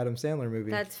popular Adam Sandler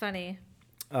movie. That's funny.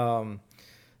 So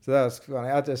that was funny.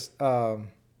 I just, I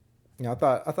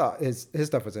thought his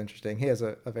stuff was interesting. He has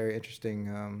a very interesting.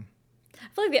 I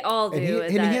feel like they all do.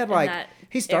 And he had like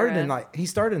he started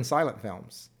in silent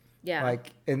films. Yeah.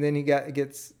 Like, and then he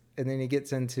gets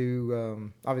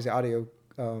into obviously audio.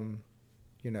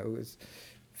 His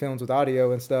films with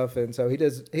audio and stuff, and so he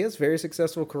has a very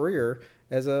successful career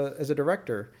as a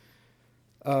director.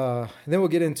 And then we'll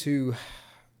get into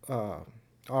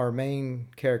our main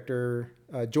character,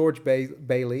 George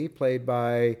Bailey, played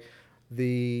by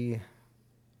the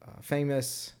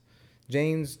famous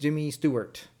James Jimmy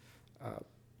Stewart.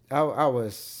 I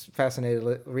was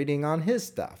fascinated reading on his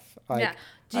stuff. Yeah.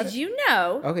 Did you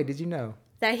know Okay, did you know?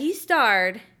 that he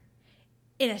starred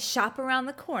in A Shop Around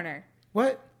the Corner?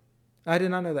 What? I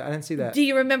did not know that. I didn't see that. Do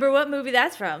you remember what movie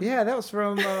that's from? Yeah, that was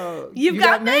from You've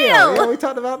Got Mail. Yeah, we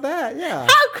talked about that. Yeah.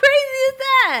 How crazy is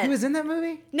that? He was in that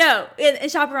movie? No, in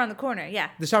Shop Around the Corner. Yeah.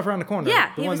 The Shop Around the Corner.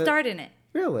 Yeah, The he one was that- starred in it.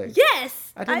 Really?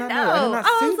 Yes, I did not know. know. I did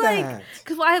not see was like, that.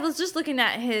 because I was just looking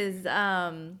at his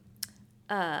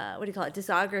what do you call it?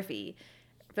 Discography,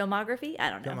 filmography. I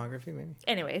don't know. Filmography, maybe.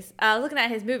 Anyways, I was looking at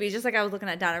his movies just like I was looking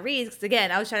at Donna Reed's. Because again,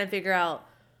 I was trying to figure out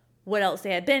what else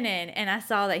they had been in, and I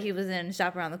saw that he was in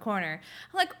Shop Around the Corner.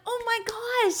 I'm like, oh my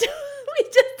gosh, we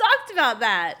just talked about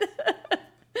that.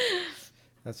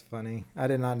 That's funny. I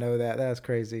did not know that. That's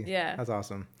crazy. Yeah. That's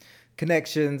awesome.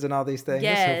 Connections and all these things.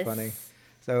 Yes. That's so funny.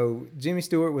 So Jimmy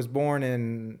Stewart was born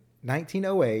in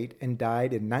 1908 and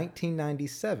died in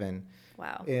 1997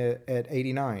 Wow. at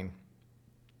 89.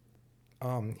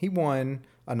 He won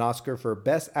an Oscar for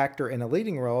Best Actor in a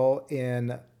Leading Role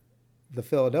in The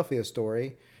Philadelphia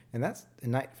Story, and that's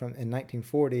in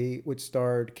 1940, which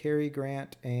starred Cary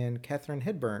Grant and Katharine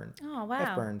Hepburn. Oh wow.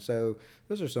 Hepburn. So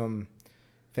those are some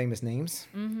famous names.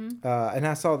 Mm-hmm. And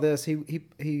I saw this. He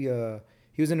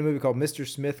was in a movie called Mr.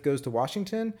 Smith Goes to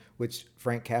Washington, which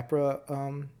Frank Capra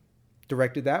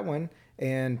directed that one,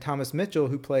 and Thomas Mitchell,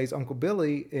 who plays Uncle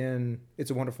Billy in It's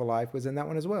a Wonderful Life, was in that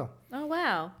one as well. Oh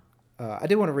wow. I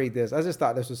did want to read this. I just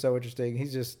thought this was so interesting.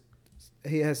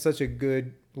 He has such a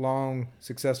good, long,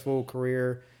 successful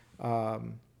career. I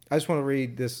just want to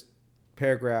read this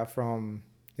paragraph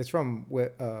it's from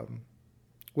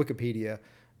Wikipedia,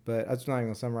 but I'm just not even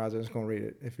going to summarize it. I'm just going to read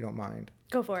it if you don't mind.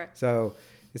 Go for it. So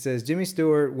it says, Jimmy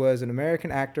Stewart was an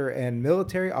American actor and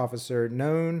military officer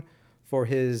known for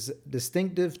his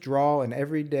distinctive drawl and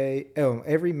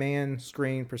everyman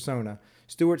screen persona.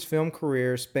 Stewart's film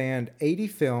career spanned 80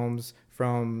 films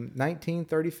from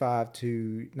 1935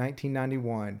 to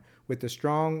 1991, with a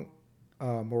strong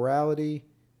morality,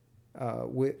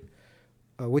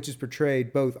 which is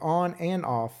portrayed both on and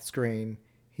off screen.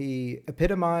 He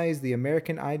epitomized the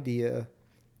American idea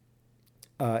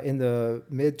in the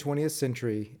mid-20th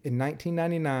century. In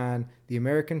 1999, the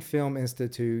American Film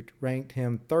Institute ranked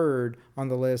him third on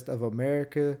the list of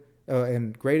America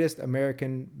and greatest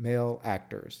American male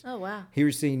actors. Oh wow. He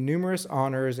received numerous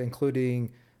honors,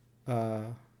 including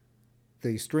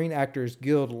the Screen Actors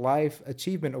Guild Life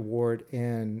Achievement Award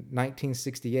in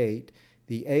 1968,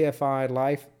 the AFI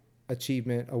Life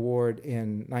Achievement Award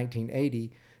in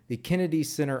 1980, the Kennedy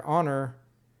Center Honor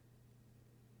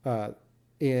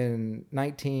in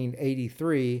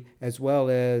 1983, as well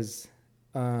as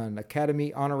an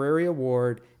Academy Honorary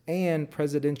Award and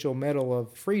Presidential Medal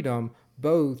of Freedom,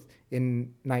 both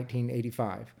in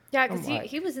 1985. Yeah, because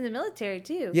he was in the military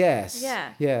too. Yes.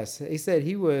 Yeah. Yes. He said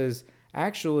he was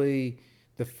actually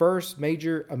the first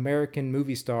major American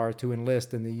movie star to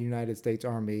enlist in the United States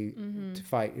Army to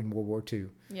fight in World War II.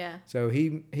 Yeah. So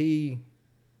he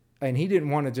didn't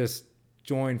want to just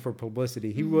join for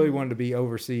publicity. He really wanted to be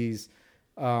overseas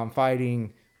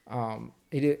fighting.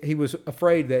 He was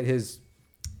afraid that his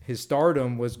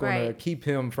stardom was going to keep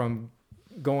him from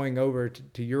going over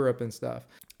to Europe and stuff.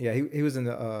 Yeah, he was in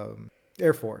the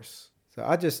Air Force. So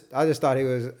I just thought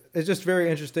it's just very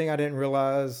interesting. I didn't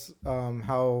realize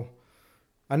how,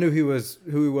 I knew who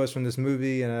he was from this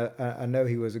movie, and I know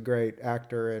he was a great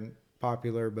actor and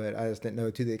popular, but I just didn't know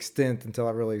to the extent until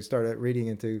I really started reading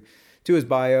into his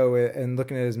bio and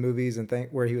looking at his movies and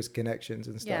where he was connections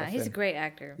and stuff. Yeah, he's a and, great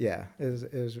actor. yeah, it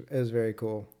was very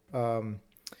cool.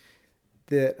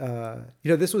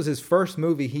 This was his first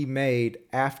movie he made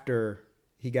after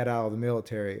he got out of the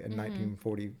military in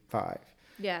 1945.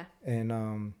 Yeah.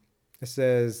 And it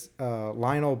says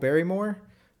Lionel Barrymore,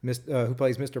 who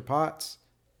plays Mr. Potts.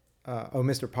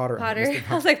 Mr. Potter. Potter.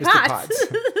 Mr. I was like, Mr. Potts.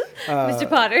 Mr.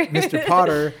 Potter. Mr.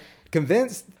 Potter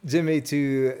convinced Jimmy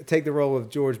to take the role of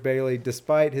George Bailey,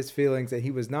 despite his feelings that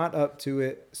he was not up to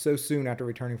it so soon after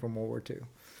returning from World War II.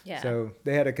 Yeah. So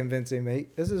they had to convince him. This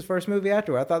is his first movie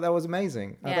afterward. I thought that was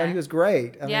amazing. I Yeah. thought he was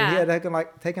great. I mean, Yeah. he had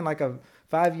taken like a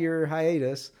 5-year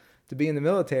hiatus to be in the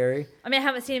military. I mean, I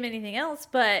haven't seen him in anything else,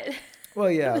 but Well,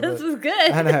 yeah. this but- was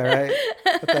good. I know, right?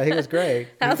 I thought he was great.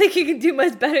 I don't think you can do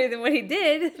much better than what he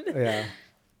did. Yeah.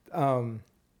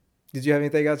 Did you have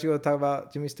anything else you want to talk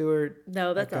about Jimmy Stewart?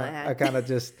 No, that's all I had. I kind of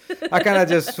just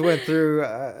went through.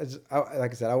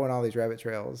 Like I said, I went all these rabbit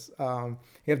trails. You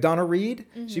have Donna Reed.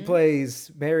 She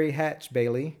plays Mary Hatch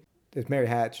Bailey. It's Mary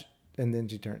Hatch, and then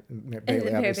she turned Bailey. then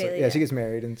Mary Obviously, Bailey, yeah, yeah. she gets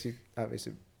married, and she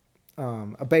obviously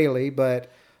a Bailey.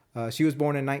 But She was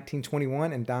born in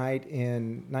 1921 and died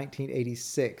in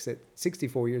 1986 at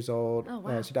 64 years old. Oh,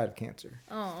 wow. She died of cancer.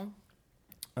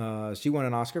 Oh, She won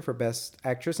an Oscar for Best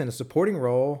Actress in a Supporting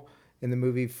Role in the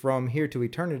movie From Here to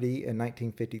Eternity in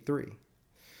 1953.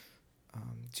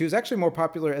 She was actually more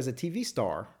popular as a TV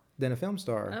star than a film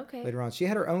star Okay. later on. She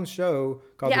had her own show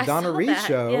called Yeah, The I Donna saw Reed that,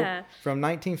 Show yeah. from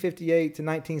 1958 to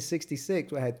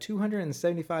 1966. It had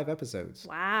 275 episodes.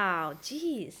 wow.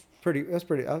 Jeez. That was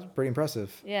pretty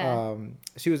impressive. Yeah.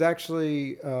 She was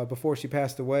actually before she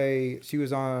passed away, she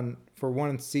was on for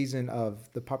one season of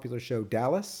the popular show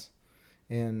Dallas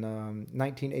in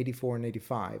 1984 and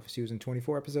 85. She was in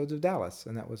 24 episodes of Dallas,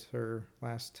 and that was her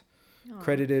last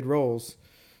credited roles.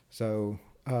 So,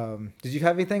 did you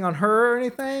have anything on her or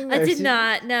anything? I Or did she-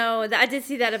 not. No, I did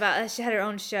see that about she had her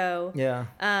own show. Yeah,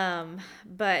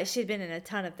 But she'd been in a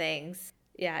ton of things.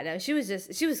 Yeah, no, she was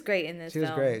great in this she was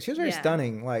film. great. She was very Yeah.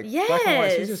 stunning. Like black and white.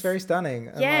 She's Yes. just very stunning.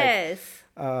 And, Yes.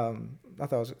 I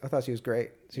thought she was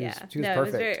great. She was no,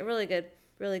 perfect. it was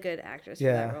really good actress for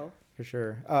Yeah, that role. for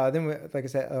sure. Like I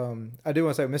said, I do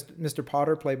want to say Mr.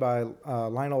 Potter, played by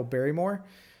Lionel Barrymore.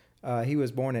 He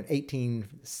was born in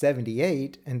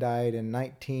 1878 and died in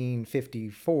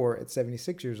 1954 at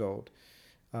 76 years old.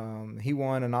 He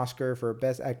won an Oscar for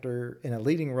Best Actor in a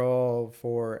Leading Role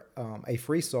for A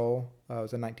Free Soul. It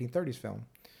was a 1930s film.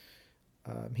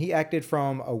 He acted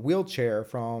from a wheelchair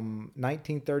from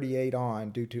 1938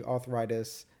 on due to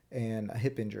arthritis and a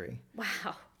hip injury.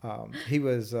 Wow. He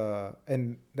was really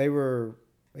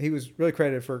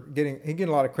credited for getting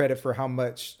a lot of credit for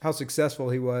how successful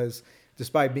he was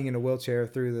despite being in a wheelchair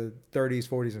through the 30s,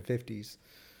 40s, and 50s.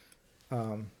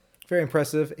 Very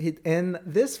impressive. And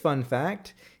this fun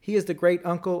fact, he is the great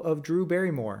uncle of Drew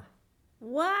Barrymore.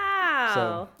 Wow.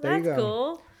 So, there you That's go.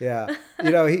 cool. Yeah.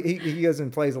 He goes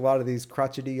and plays a lot of these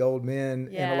crotchety old men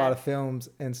in a Yeah. lot of films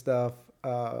and stuff.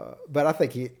 But I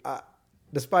think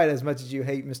despite as much as you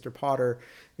hate Mr. Potter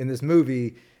in this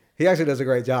movie, he actually does a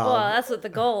great job. Well, that's what the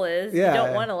goal is. Yeah. You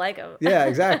don't want to like him. Yeah,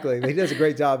 exactly. But he does a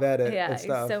great job at it. Yeah, and he's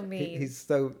stuff. so mean. He's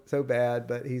so bad,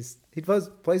 but he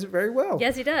plays it very well.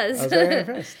 Yes, he does. I was very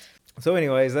impressed. So,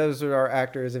 anyways, those are our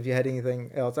actors. If you had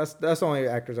anything else, that's the only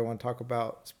actors I want to talk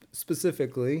about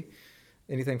specifically.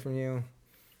 Anything from you?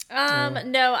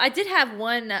 No, I did have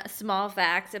one small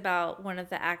fact about one of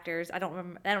the actors. I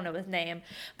don't know his name,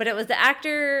 but it was the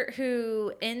actor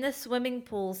who in the swimming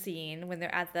pool scene when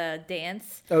they're at the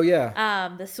dance. Oh yeah,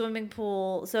 The swimming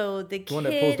pool. So the the one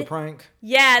that pulls the prank.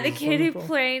 Yeah, the The kid who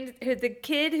swimming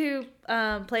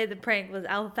pool? played the prank was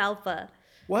Alfalfa.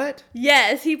 What?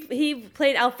 Yes, he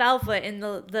played Alfalfa in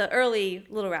the early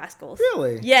Little Rascals.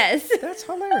 Really? Yes. That's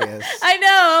hilarious. I know.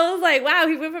 I was like, wow,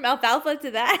 he went from Alfalfa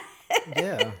to that.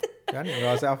 Yeah, I didn't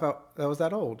realize Alpha that was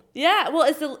that old. Yeah, well,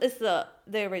 it's the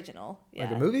original. Yeah.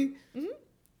 Like a movie.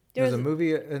 There's a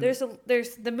movie. There's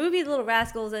the movie Little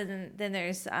Rascals, and then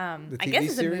there's I TV guess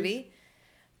it's series? a movie.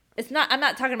 It's not. I'm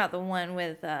not talking about the one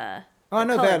with. Oh, I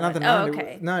know color that, not the one. Oh, 90s,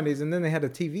 okay. 90s, and then they had a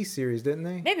TV series, didn't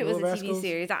they? Maybe it was a Little TV Rascals?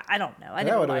 series. I don't know. I That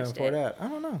never would have been watched before it. that. I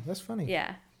don't know. That's funny.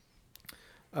 Yeah,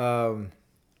 Um,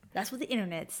 that's what the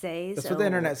internet says. that's what the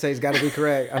internet says. Got to be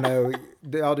correct. I know.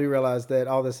 Y'all do realize that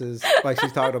all this is like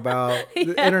she's talking about.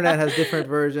 The internet has different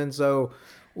versions, so.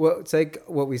 Well, take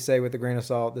what we say with a grain of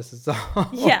salt. This is all.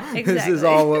 Yeah, This is exactly.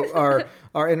 all what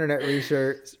our internet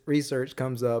research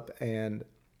comes up, and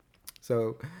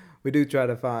so we do try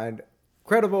to find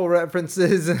credible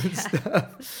references and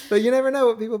stuff. But you never know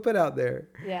what people put out there.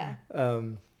 Yeah.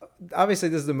 Obviously,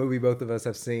 this is a movie both of us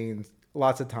have seen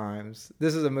lots of times.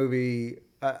 This is a movie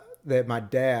that my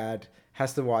dad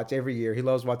has to watch every year. He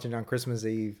loves watching it on Christmas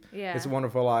Eve. Yeah. It's a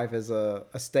Wonderful Life is a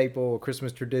staple, a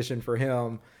Christmas tradition for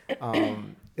him.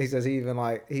 He says he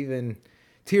even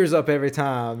tears up every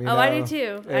time. You Oh, know? I do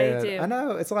too. I do And too. I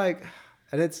know. It's like,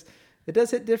 and it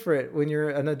does hit different when you're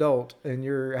an adult and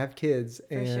have kids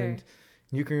and sure.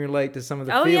 you can relate to some of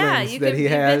the Oh, yeah, feelings you that can- he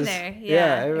you've been has. there.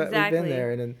 Yeah, we've exactly. been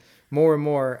there. And then more and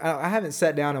more, I haven't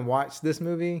sat down and watched this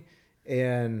movie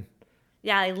and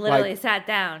Yeah, I literally like- sat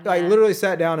down. I yeah. literally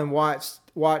sat down and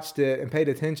watched it and paid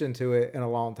attention to it in a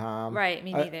long time. Right,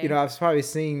 me neither. You know, I've probably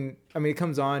seen. I mean, it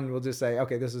comes on. We'll just say,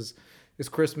 okay, it's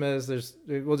Christmas.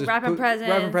 We'll just Wrapping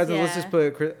presents, Let's yeah. just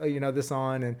put this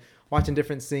on and watching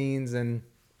different scenes. And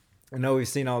I know we've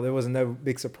seen there wasn't no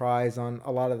big surprise on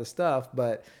a lot of the stuff,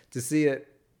 but to see it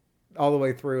all the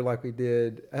way through like we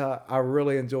did, I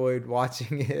really enjoyed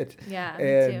watching it. Yeah, me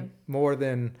and too. more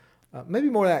than maybe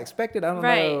more than I expected. I don't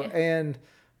know. Right. And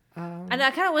And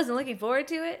I kind of wasn't looking forward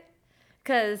to it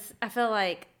because I felt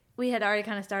like we had already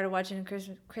kind of started watching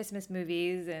Christmas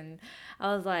movies, and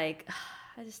I was like,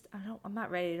 I'm not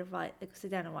ready to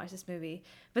sit down and watch this movie.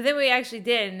 But then we actually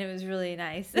did, and it was really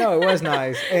nice. No, it was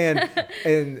nice, and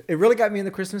it really got me in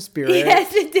the Christmas spirit.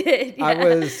 Yes, it did. Yeah.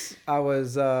 I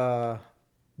was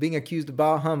being accused of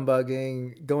bah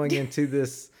humbugging going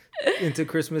into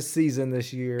Christmas season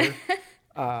this year.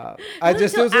 It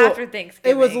was after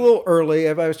Thanksgiving. It was a little early.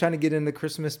 If I was trying to get into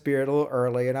Christmas spirit a little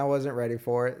early, and I wasn't ready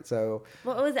for it. So it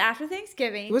was after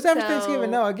Thanksgiving. It was after Thanksgiving.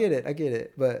 No, I get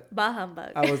it. But bah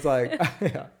humbug. I was like,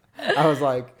 I was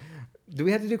like, do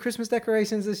we have to do Christmas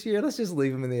decorations this year? Let's just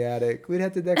leave them in the attic. We'd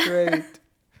have to decorate.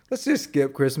 Let's just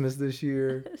skip Christmas this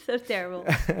year. So terrible.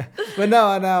 But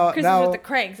no. Christmas with the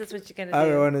Cranks. That's what you're gonna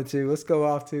do. I wanted to. Let's go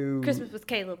off to Christmas with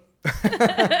Caleb.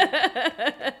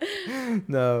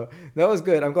 No, that was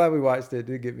good. I'm glad we watched it. It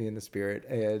did get me in the spirit,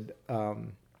 and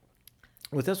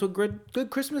that's what good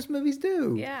Christmas movies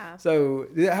do. Yeah. So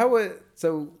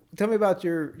tell me about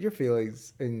your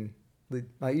feelings, and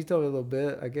like you told me a little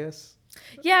bit, I guess.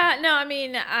 Yeah, no, I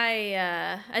mean,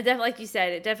 I definitely, like you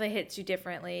said, it definitely hits you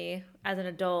differently as an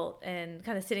adult, and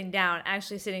kind of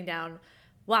actually sitting down,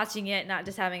 watching it, not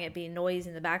just having it be noise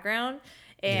in the background,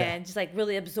 and just like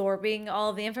really absorbing all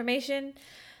of the information.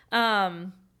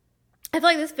 I feel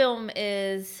like this film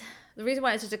is the reason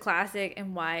why it's such a classic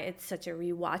and why it's such a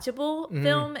rewatchable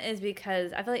film is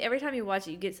because I feel like every time you watch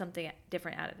it, you get something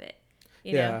different out of it.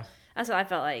 You know, that's what I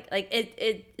felt like. Like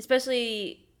it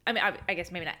especially. I mean, I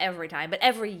guess maybe not every time, but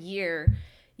every year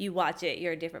you watch it,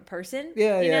 you're a different person.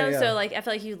 Yeah. So like, I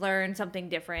feel like you learn something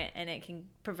different, and it can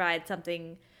provide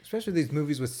something. Especially these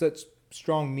movies with such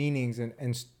strong meanings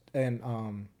and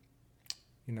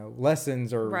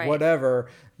lessons or whatever.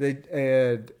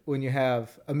 And when you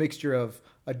have a mixture of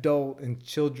adult and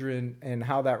children and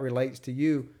how that relates to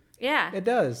you. Yeah. It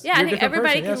does. Yeah, I think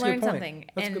everybody can learn point. something.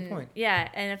 That's a good point. Yeah,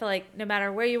 and I feel like no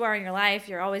matter where you are in your life,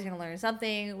 you're always going to learn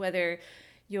something, whether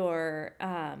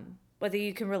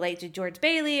you can relate to George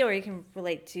Bailey, or you can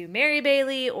relate to Mary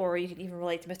Bailey, or you can even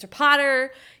relate to Mr.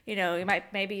 Potter.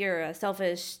 Maybe you're a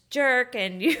selfish jerk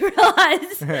and you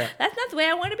realize that's not the way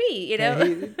I want to be,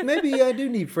 Maybe I do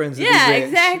need friends to be Yeah, rich.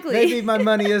 exactly. Maybe my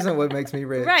money isn't what makes me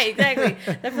rich. Right, exactly.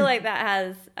 I feel like that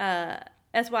has,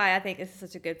 that's why I think this is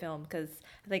such a good film, because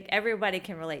I think everybody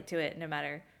can relate to it no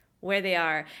matter where they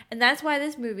are. And that's why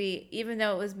this movie, even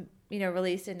though it was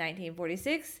released in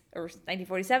 1946 or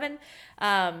 1947.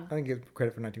 I think give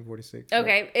credit for 1946.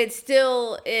 Okay, it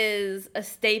still is a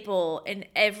staple in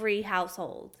every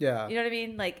household. Yeah. You know what I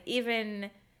mean? Like, even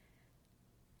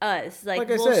us, like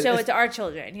we'll show it to our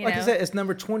children. Like I said, it's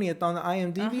number 20th on the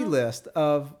IMDb list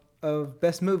of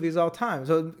best movies all time.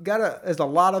 So there's a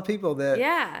lot of people that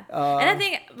and I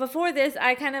think before this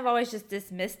I kind of always just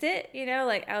dismissed it,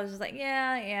 like I was just like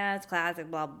yeah it's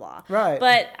classic, blah blah blah, right?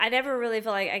 But I never really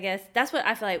feel like, I guess that's what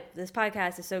I feel like this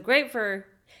podcast is so great for,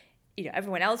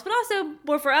 everyone else, but also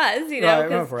more for us,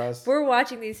 right, for us. We're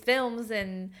watching these films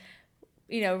and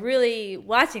really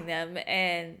watching them,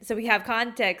 and so we have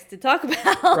context to talk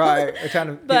about. Right, or trying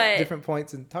to get different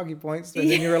points and talking points, and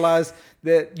then you realize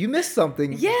that you missed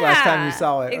something last time you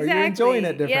saw it, or you're enjoying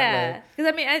it differently.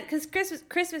 Yeah, because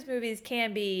Christmas movies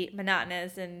can be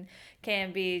monotonous and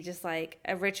can be just like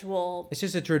a ritual. It's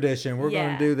just a tradition. We're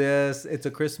going to do this. It's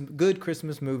a good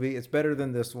Christmas movie. It's better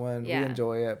than this one. We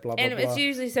enjoy it. Blah blah blah. And it's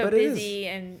usually so busy,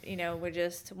 and we're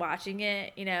just watching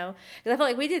it. Because I felt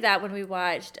like we did that when we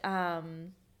watched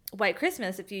White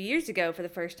Christmas a few years ago for the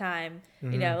first time.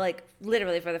 Like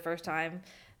literally for the first time.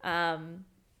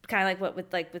 Kind of like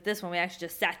with this one, we actually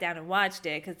just sat down and watched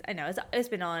it, because I know it's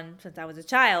been on since I was a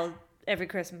child. Every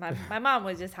Christmas, my mom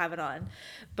would just have it on,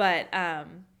 but that,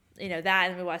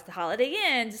 and we watched The Holiday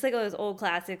Inn, just like all those old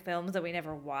classic films that we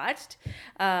never watched.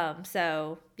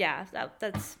 So yeah,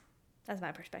 that's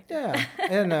my perspective. Yeah,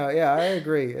 and I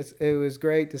agree. It was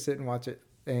great to sit and watch it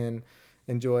and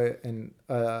enjoy it, and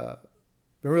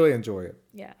really enjoy it.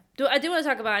 Yeah. I do want to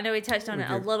talk about, I know we touched on it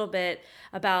a little bit,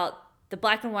 about the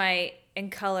black and white and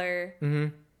color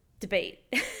debate.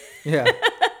 Yeah.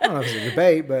 I don't know if it's a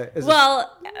debate, but it's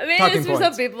it is for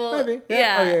some people. Maybe.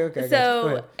 Yeah. Okay,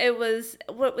 so it was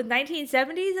with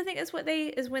 1970s. I think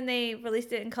is when they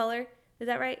released it in color. Is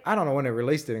that right? I don't know when they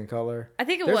released it in color. I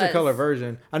think There's a color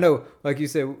version. I know, like you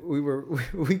said,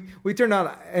 we turned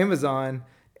on Amazon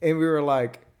and we were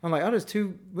like, I'm like, oh, there's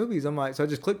two movies. I'm like, so I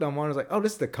just clicked on one. I was like, oh,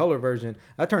 this is the color version.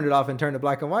 I turned it off and turned the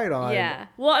black and white on. Yeah.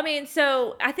 Well, I mean,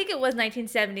 so I think it was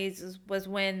 1970s was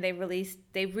when they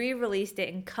re-released it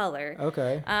in color.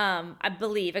 Okay. I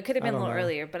believe it could have been a little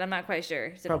earlier, but I'm not quite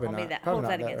sure. So probably don't hold not. Hold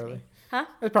that against me. Huh?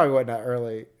 It probably wasn't that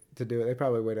early to do it. They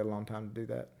probably waited a long time to do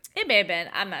that. It may have been.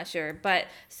 I'm not sure. But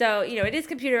so, it is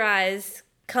computerized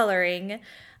coloring.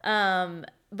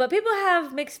 But people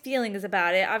have mixed feelings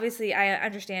about it. Obviously, I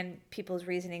understand people's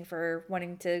reasoning for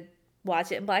wanting to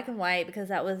watch it in black and white because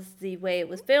that was the way it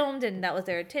was filmed and that was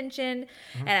their intention.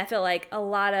 And I feel like a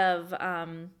lot of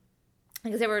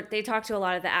because they talked to a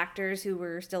lot of the actors who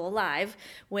were still alive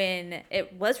when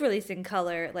it was released in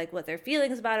color, like what their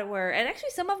feelings about it were, and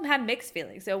actually some of them had mixed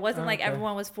feelings. So it wasn't like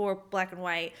everyone was for black and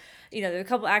white. You know, there were a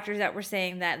couple actors that were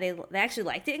saying that they actually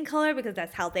liked it in color because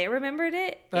that's how they remembered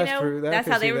it. That's true. That's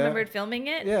how they remembered filming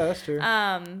it. Yeah, that's true.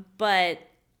 But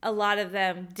a lot of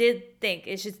them did think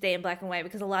it should stay in black and white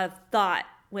because a lot of thought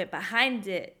went behind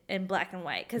it in black and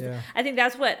white. Because I think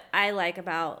that's what I like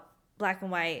about black and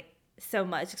white so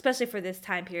much, especially for this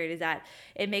time period, is that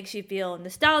it makes you feel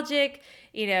nostalgic.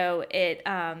 You know, it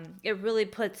really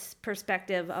puts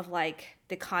perspective of like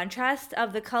the contrast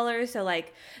of the colors. So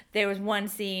like there was one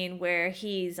scene where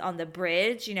he's on the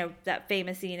bridge, you know, that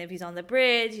famous scene of he's on the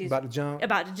bridge, he's about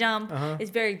to jump. It's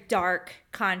very dark,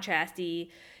 contrasty.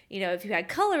 You know, if you had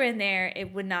color in there,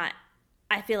 it would not,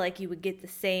 I feel like you would get the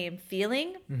same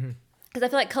feeling. Because I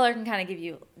feel like color can kind of give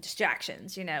you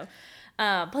distractions, you know.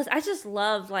 Plus, I just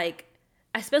love, like,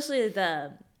 especially I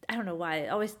don't know why, it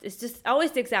always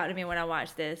sticks out to me when I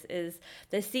watch this, is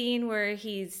the scene where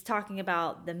he's talking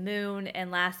about the moon and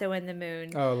Lasso and the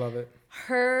moon. Oh, I love it.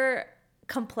 Her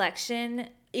complexion,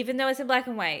 even though it's in black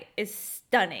and white, is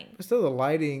stunning. But still the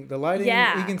lighting,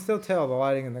 yeah. You can still tell the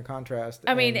lighting and the contrast.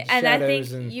 I mean, and I think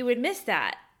you would miss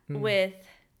that with,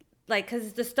 like, because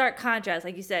it's the stark contrast,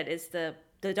 like you said, it's the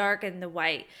dark and the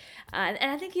white. And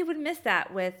I think you would miss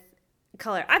that with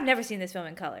color. I've never seen this film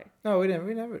in color. No, we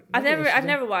never. I've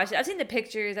never watched it. I've seen the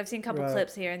pictures. I've seen a couple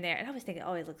clips here and there, and I always think it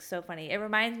always looks so funny. It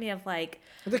reminds me of like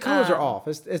the colors are off.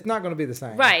 It's not going to be the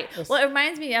same, right? Well, it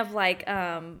reminds me of like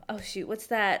oh shoot, what's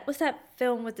that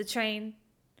film with the train?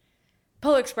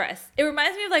 Polar Express. It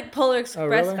reminds me of like Polar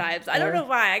Express vibes. I don't know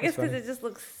why. I guess because it just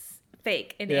looks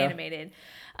fake and animated.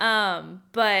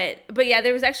 But yeah,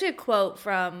 there was actually a quote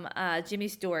from Jimmy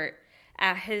Stewart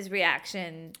at his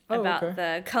reaction about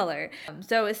the color.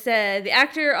 So it said, the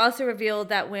actor also revealed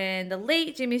that when the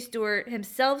late Jimmy Stewart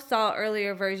himself saw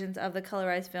earlier versions of the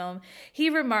colorized film, he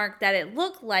remarked that it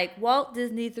looked like Walt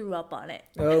Disney threw up on it.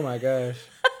 Oh my gosh.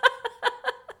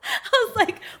 I was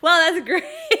like, wow, that's a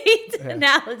great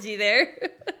analogy there.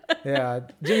 Yeah,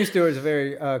 Jimmy Stewart's a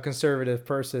very conservative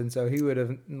person, so he would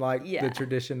have liked the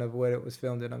tradition of what it was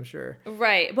filmed in, I'm sure.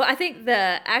 Right. Well, I think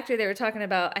the actor they were talking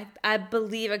about, I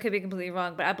believe, I could be completely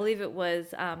wrong, but I believe it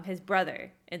was his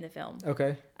brother in the film.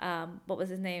 Okay. What was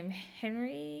his name?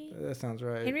 Henry? That sounds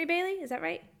right. Henry Bailey? Is that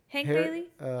right? Hank Bailey?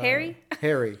 Harry?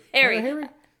 Harry. Harry?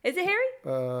 Is it Harry?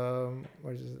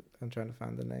 What is it? I'm trying to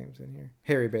find the names in here.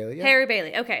 Harry Bailey. Yeah. Harry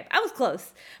Bailey. Okay. I was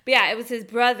close. But yeah, it was his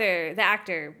brother, the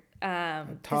actor.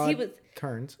 Todd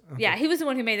Kearns. Okay. Yeah, he was the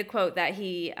one who made the quote that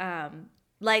he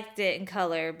liked it in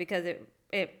color because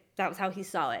that was how he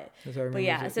saw it. But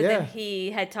yeah, so then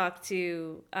he had talked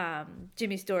to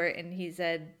Jimmy Stewart and he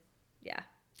said, yeah.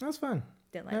 That's fun.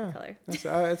 Didn't like the color.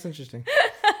 That's interesting.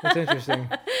 That's interesting.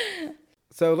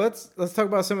 So let's talk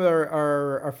about some of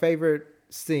our favorite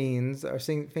scenes, our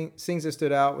scenes that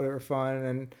stood out, that were fun,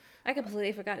 and I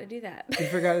completely forgot to do that. You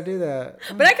forgot to do that.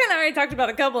 But I kind of already talked about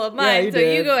a couple of mine,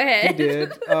 you go ahead. You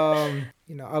did.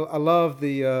 I love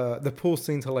the pool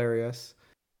scene's hilarious.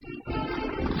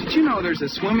 Did you know there's a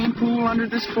swimming pool under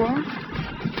this floor?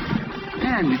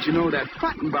 And did you know that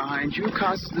button behind you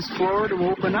causes this floor to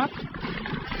open up?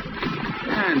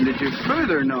 And did you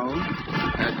further know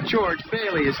that George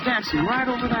Bailey is dancing right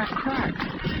over that crack?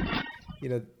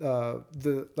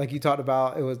 Like you talked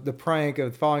about, it was the prank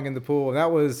of falling in the pool, and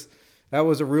that was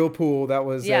a real pool. That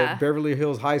was at Beverly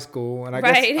Hills High School, and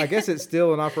I guess it's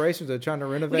still in operation. They're trying to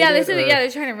renovate it. They said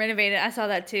they're trying to renovate it. I saw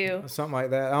that too. Something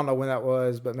like that. I don't know when that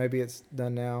was, but maybe it's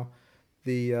done now.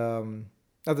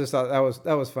 I just thought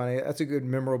that was funny. That's a good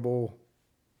memorable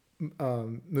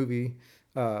movie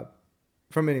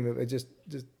from any movie. Just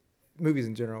movies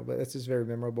in general, but it's just very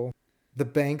memorable. The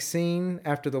bank scene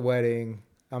after the wedding.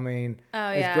 I mean,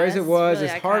 as great as it was, really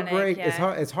it's heartbreak.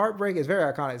 Yeah. It's heartbreak. It's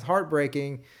very iconic. It's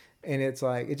heartbreaking, and it's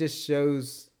like it just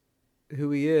shows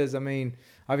who he is. I mean,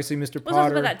 obviously, Mr. Potter. Well,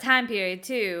 it's about that time period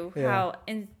too. Yeah.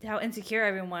 How insecure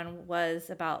everyone was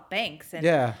about banks, and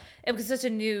it was such a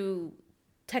new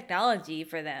technology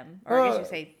for them, or I guess you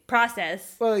say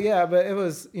process. Well, yeah, but it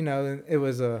was it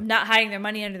was not hiding their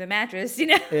money under the mattress.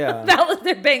 Yeah, that was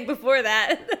their bank before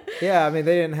that. Yeah, I mean,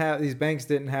 these banks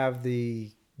didn't have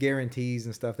the guarantees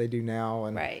and stuff they do now,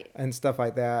 and stuff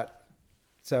like that.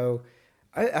 So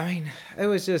I mean, it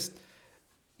was just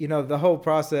the whole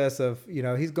process of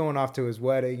he's going off to his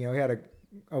wedding. He had a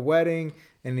a wedding,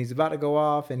 and he's about to go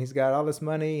off, and he's got all this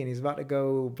money, and he's about to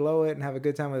go blow it and have a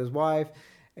good time with his wife,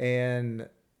 and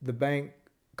the bank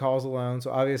calls a loan.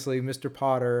 So obviously Mr.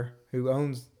 Potter, who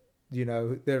owns,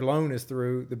 their loan is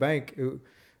through the bank,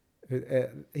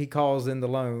 he calls in the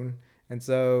loan. And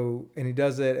he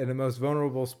does it in the most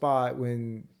vulnerable spot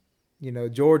when,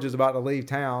 George is about to leave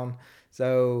town.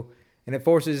 And it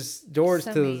forces George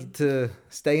to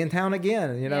stay in town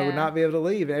again, would not be able to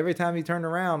leave. And every time he turned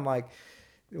around, like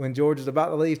when George is about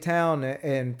to leave town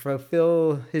and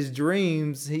fulfill his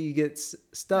dreams, he gets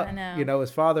stuck,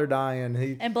 his father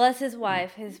dying. And bless his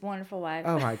wife, his wonderful wife.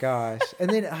 Oh my gosh. And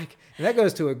then and that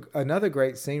goes to another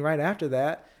great scene right after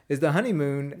that is the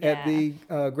honeymoon at the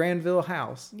Granville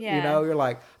house. Yeah.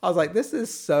 I was like, this is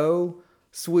so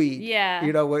sweet.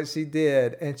 Yeah. What she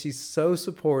did, and she's so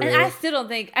supportive. And I still don't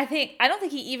think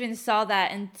he even saw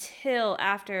that until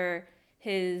after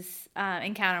his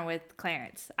encounter with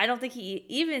Clarence. I don't think he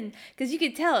even, because you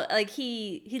could tell, like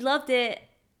he loved it,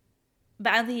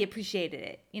 but I don't think he appreciated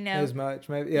it, as much.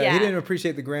 Maybe, yeah. He didn't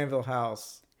appreciate the Granville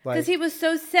house because he was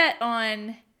so set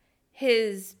on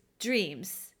his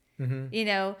dreams.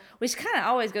 Mm-hmm. Which kind of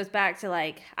always goes back to,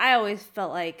 like, I always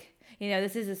felt like,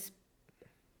 this is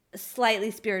a slightly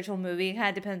spiritual movie. It kind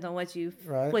of depends on what you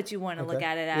want to look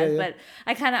at it as. But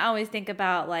I kind of always think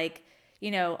about, like,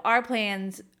 our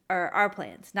plans are our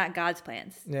plans, not God's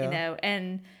plans.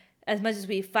 And as much as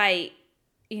we fight,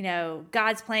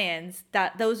 God's plans,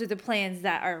 that those are the plans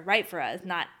that are right for us,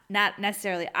 not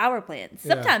necessarily our plans.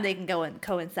 Sometimes they can go and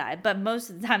coincide, but most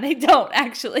of the time they don't,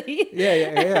 actually.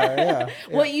 Yeah.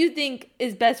 What you think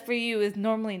is best for you is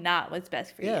normally not what's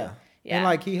best for you. Yeah. And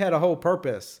like he had a whole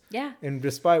purpose. Yeah. And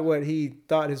despite what he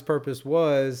thought his purpose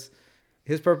was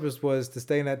to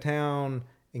stay in that town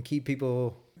and keep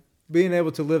people being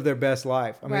able to live their best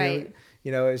life. I mean,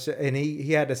 and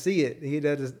he had to see it. He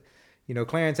had to,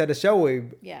 Clarence had to show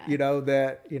him,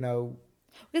 that,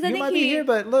 because you might be here,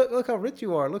 but look how rich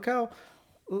you are. Look how,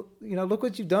 look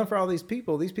what you've done for all these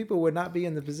people. These people would not be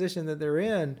in the position that they're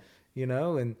in,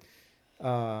 and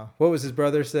what was his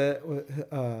brother said?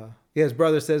 His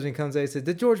brother says when he comes there, he said,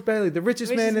 "The George Bailey, the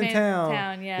richest man in town."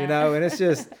 And it's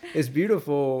just, it's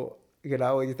beautiful,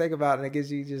 when you think about it, and it gives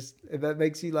you that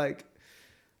makes you like,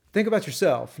 think about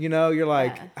yourself, you're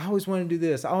like, I always want to do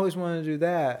this. I always want to do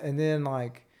that. And then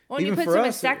like, well, you put so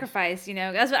much sacrifice,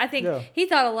 that's what I think. He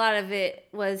thought a lot of it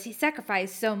was he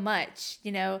sacrificed so much,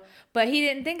 but he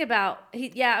didn't think about,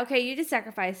 you just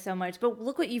sacrificed so much, but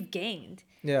look what you've gained.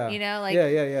 Yeah.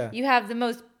 You have the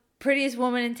most prettiest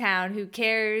woman in town who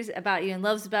cares about you and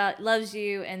loves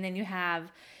you. And then you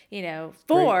have,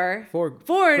 four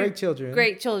great children,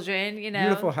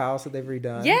 beautiful house that they've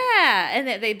redone. Yeah. And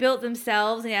that they built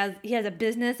themselves, and he has a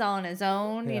business all on his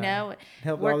own,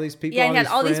 helped all these people. Yeah. And he had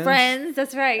all these friends.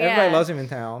 That's right. Everybody loves him in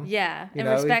town. Yeah. And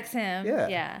respects him.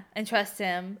 Yeah. And trusts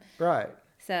him. Right.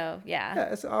 So,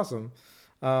 Yeah. It's awesome.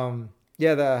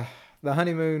 The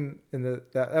honeymoon and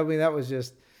that was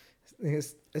just,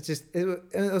 it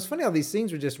was funny how these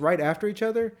scenes were just right after each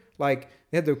other. Like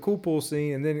they had the cool pool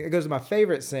scene, and then it goes to my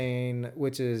favorite scene,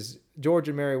 which is George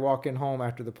and Mary walking home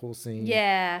after the pool scene.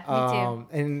 Yeah, me too.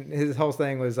 And his whole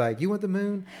thing was like, "You want the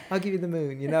moon? I'll give you the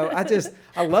moon."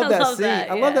 I love that scene.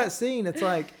 I love that scene. It's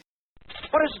like,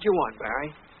 what is it you want,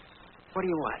 Barry? What do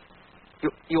you want?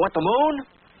 You want the moon?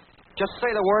 Just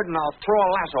say the word and I'll throw a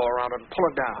lasso around it and pull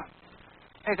it down.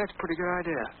 Hey, that's a pretty good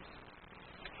idea.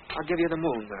 I'll give you the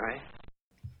moon, Barry.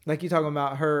 Like you talking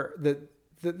about her, the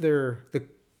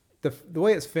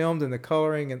way it's filmed and the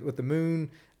coloring and with the moon,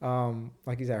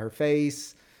 like he's at her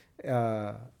face,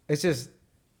 it's just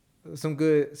some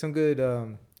good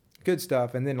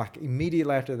stuff. And then like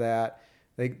immediately after that,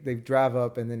 they drive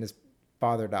up, and then his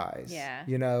father dies. Yeah.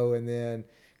 And then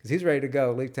because he's ready to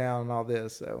go, leave town and all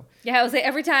this. So yeah, I was like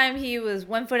every time he was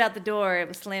 1 foot out the door, it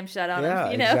was slammed shut on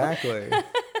him. Exactly.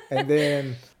 And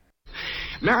then.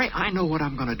 Mary, I know what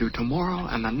I'm going to do tomorrow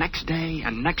and the next day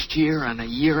and next year and the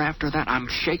year after that. I'm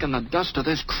shaking the dust of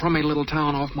this crummy little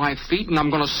town off my feet, and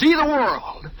I'm going to see the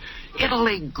world.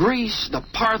 Italy, Greece, the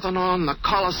Parthenon, the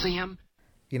Colosseum.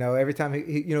 Every time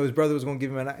he his brother was going to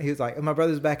give him he was like, my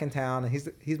brother's back in town, and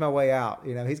he's my way out.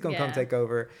 He's going to come take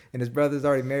over. And his brother's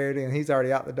already married, and he's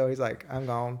already out the door. He's like, I'm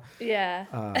gone. Yeah.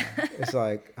 It's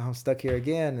like, I'm stuck here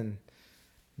again. And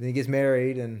then he gets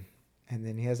married, and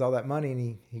then he has all that money,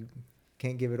 and he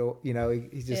can't give it all, he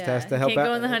just has to help out. Can't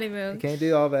go on the honeymoon. He can't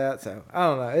do all that. So I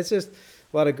don't know. It's just a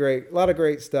lot of great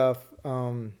stuff.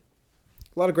 Those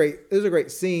are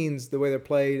great scenes, the way they're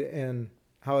played and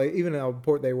how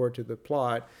important they were to the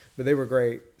plot, but they were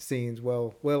great scenes.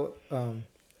 Well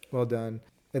done.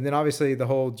 And then obviously the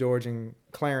whole George and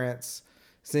Clarence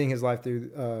seeing his life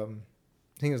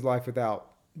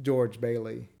without George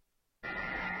Bailey.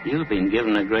 You've been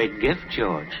given a great gift,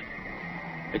 George.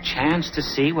 A chance to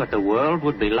see what the world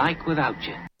would be like without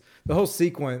you. The whole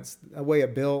sequence, the way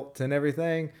it built and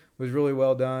everything, was really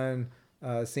well done.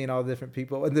 Seeing all the different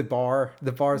people and the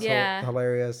bar's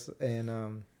hilarious,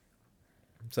 and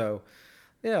so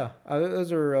yeah,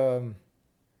 those are a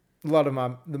lot of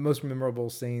the most memorable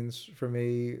scenes for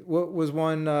me. What was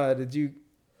one? I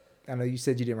know you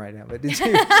said you didn't write it down, but did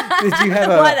you have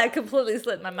a? What? That completely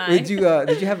slipped my mind. Did you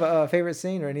have a favorite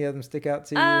scene or any of them stick out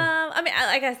to you? I mean,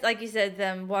 I guess like you said,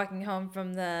 them walking home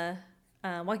from the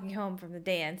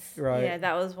dance. Right. Yeah,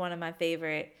 that was one of my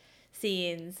favorite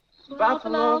scenes.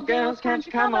 Buffalo girls, can't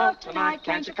you come up tonight?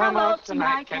 Can't you come up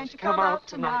tonight? Can't you come up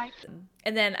tonight?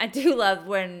 And then I do love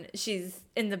when she's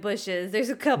in the bushes. There's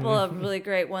a couple of really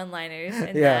great one-liners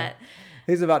in that.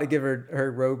 He's about to give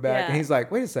her robe back, and he's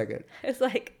like, "Wait a second." It's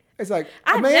like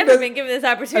I've never been given this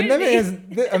opportunity.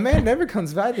 A man never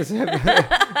comes by this.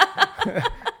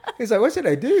 He's like, "What should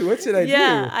I do? What should I do?"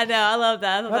 Yeah, I know. I love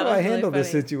that. How do I handle this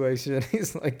situation?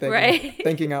 He's like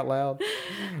thinking out loud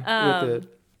with it.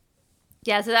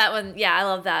 Yeah, so that one, I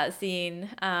love that scene.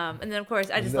 And then of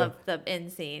course, I just love the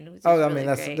end scene. Which is mean,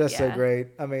 really that's so great.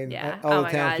 I mean, all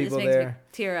the town people it just there. makes me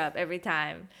tear up every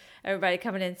time. Everybody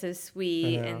coming in so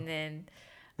sweet, and then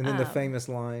the famous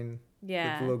line.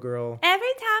 Yeah. With the little girl.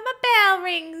 Every time a bell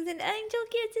rings, an angel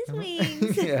gets his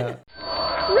wings. Yeah.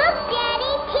 Look,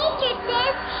 Daddy, teacher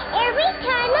says every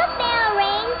time a bell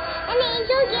rings, an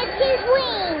angel gets his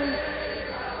wings.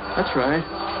 That's right.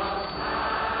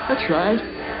 That's right.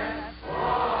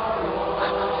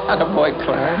 Attaboy,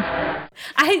 Clarence.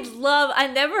 I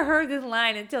never heard this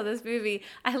line until this movie.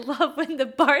 I love when the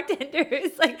bartender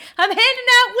is like, I'm handing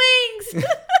out wings.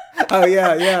 Oh,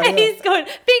 yeah. And he's going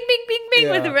bing, bing, bing, bing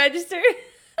with the register.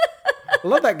 I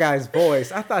love that guy's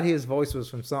voice. I thought his voice was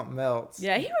from something else.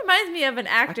 Yeah, he reminds me of an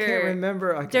actor. I can't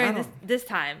remember. During this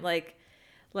time. Like,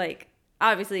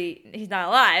 obviously, he's not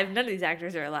alive. None of these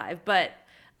actors are alive. But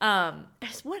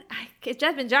there's one, it's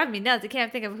just been driving me nuts. I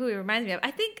can't think of who he reminds me of.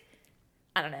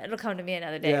 I don't know. It'll come to me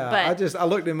another day. Yeah, but I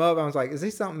looked him up. I was like, is he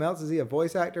something else? Is he a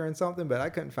voice actor in something? But I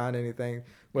couldn't find anything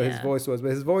what his voice was.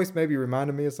 But his voice maybe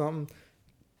reminded me of something.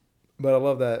 But I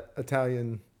love that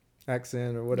Italian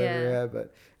accent or whatever he had.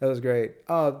 But that was great.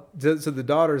 So the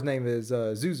daughter's name is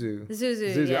Zuzu.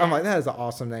 Zuzu. Yeah. I'm like, that is an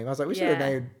awesome name. I was like, we should have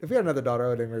named, if we had another daughter, I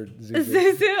would have named her Zuzu.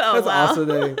 Zuzu? Oh, That's wow. an awesome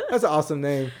name. That's an awesome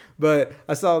name. But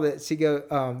I saw that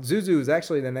Zuzu is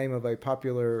actually the name of a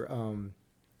popular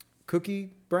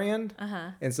cookie brand,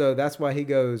 and so that's why he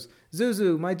goes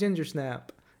Zuzu, my ginger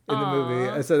snap in the movie,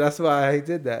 and so that's why he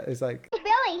did that. It's like,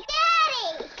 Billy,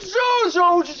 Daddy!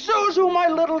 Zuzu, my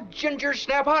little ginger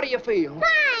snap, how do you feel?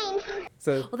 Fine!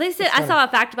 so. Well, they said, I saw a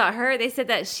fact about her. They said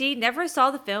that she never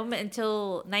saw the film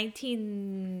until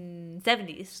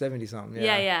 1970s. 70 something.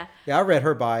 Yeah. Yeah, I read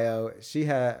her bio. She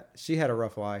had a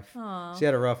rough life. She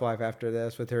had a rough life after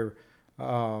this with her.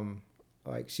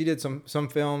 Like she did some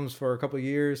films for a couple of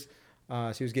years.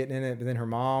 She was getting in it, but then her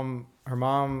mom,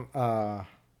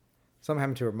 something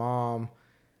happened to her mom,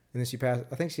 and then she passed.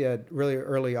 I think she had really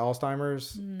early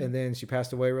Alzheimer's, and then she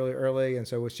passed away really early, and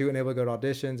so she wasn't able to go to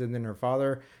auditions. And then her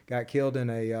father got killed in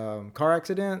a car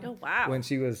accident. Oh, wow. When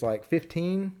she was like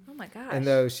 15. Oh my gosh. And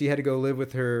though she had to go live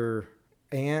with her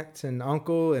aunt and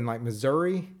uncle in like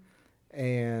Missouri,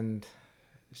 and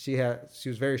she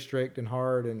was very strict and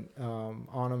hard and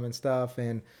on them and stuff,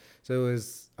 and so it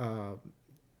was.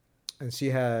 And she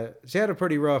had a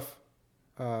pretty rough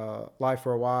life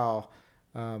for a while,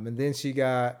 and then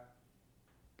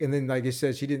like you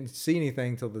said, she didn't see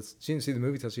anything she didn't see the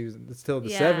movie till the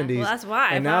 70s. Well, that's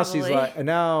why. And now probably. she's like,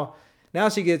 now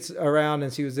she gets around,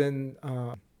 and she was in.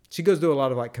 She goes to a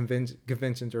lot of like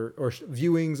conventions or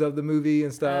viewings of the movie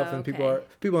and stuff, and people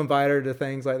invite her to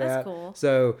things like That's that. cool.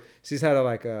 So she's had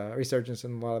a resurgence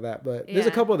in a lot of that. But there's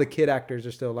a couple of the kid actors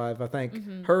are still alive. I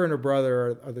think her and her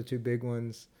brother are the two big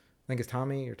ones. I think it's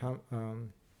Tommy or Tom.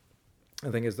 I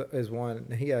think is one.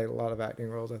 He had a lot of acting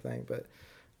roles, I think. But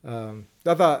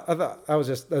I thought that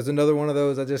was another one of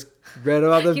those. I just read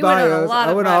about those bios.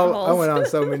 I went on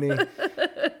so many.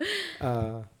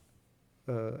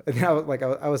 And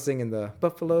I was singing the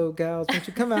Buffalo Gals, won't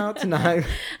you come out tonight?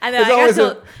 I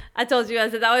know. I told you, I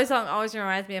said that song always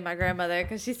reminds me of my grandmother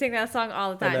because she sang that song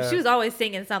all the time. She was always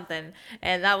singing something,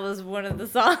 and that was one of the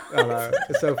songs. I know.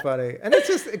 It's so funny, and it's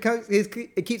just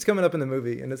it keeps coming up in the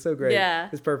movie, and it's so great. Yeah,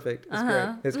 it's perfect. It's great.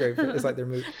 It's great. It's like their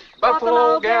movie.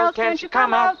 Buffalo Gals, can't you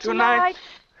come out tonight?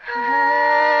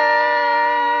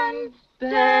 And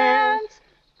dance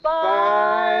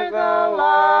by the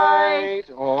light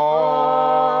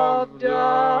of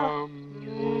the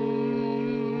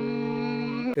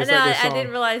I It's know. like I this song.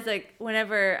 didn't realize like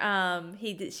whenever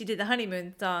she did the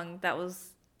honeymoon song,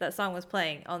 that song was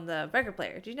playing on the record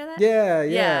player. Did you know that? Yeah,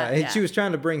 Yeah, and yeah. she was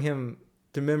trying to bring him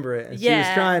to remember it, and she was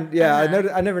Yeah, trying. Yeah, uh-huh.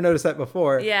 I never noticed that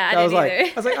before. Yeah, I So was didn't like,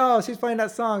 either. I was like, oh, she's playing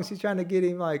that song. She's trying to get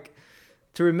him like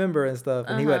to remember and stuff,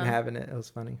 and he wasn't Uh-huh. having it. It was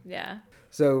funny. Yeah.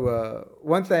 So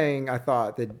one thing I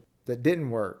thought that didn't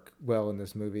work well in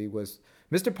this movie was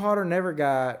Mr. Potter never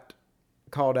got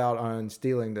called out on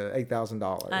stealing the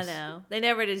 $8,000. I know. They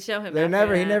never did show him. He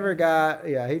after never that. got.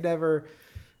 Yeah,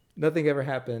 nothing ever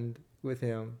happened with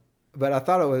him. But I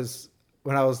thought it was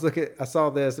when I was looking. I saw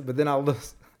this, but then I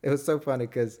looked. It was so funny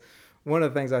because one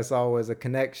of the things I saw was a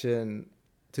connection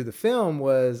to the film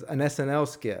was an SNL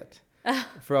skit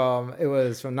from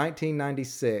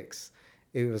 1996.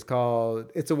 It was called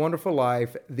 "It's a Wonderful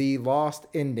Life: The Lost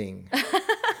Ending."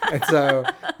 And so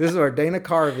this is where Dana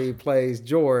Carvey plays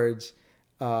George,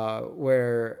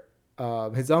 where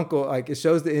his uncle, like, it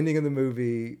shows the ending of the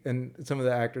movie, and some of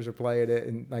the actors are playing it.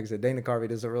 And like I said, Dana Carvey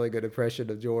does a really good impression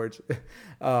of George.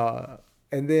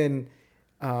 And then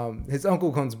his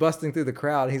uncle comes busting through the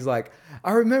crowd. And he's like,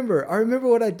 I remember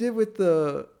what I did with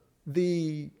the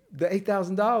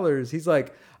 $8,000. He's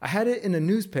like, I had it in a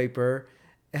newspaper.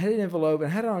 I had an envelope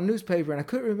and I had it on a newspaper, and I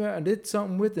couldn't remember. I did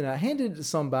something with it, and I handed it to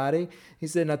somebody. He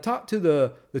said, and I talked to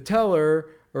the teller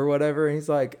or whatever, and he's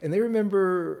like, and they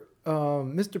remember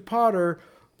Mr. Potter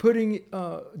depositing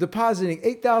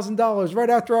 $8,000 right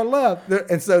after I left.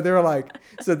 And so they were like,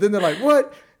 so then they're like,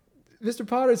 what? Mr.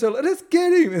 Potter, so let's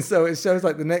get him. And so it shows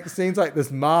like the next scene's like this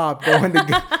mob going to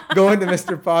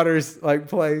Mr. Potter's like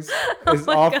place, his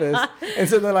office. God. And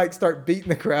so they like start beating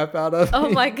the crap out of him. Oh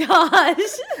my gosh.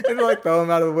 And they like throw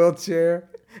him out of the wheelchair.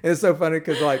 And it's so funny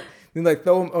because like then like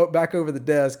throw him back over the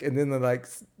desk, and then they're like,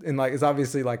 and like it's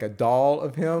obviously like a doll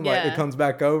of him, like Yeah. it comes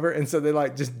back over, and so they're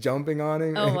like just jumping on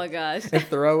him. Oh and, my gosh. and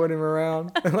throwing him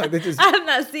around. And like they just I have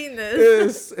not seen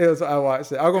this. it was I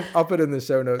watched it. I'll put it in the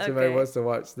show notes if anybody Okay. wants to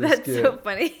watch this That's skit. so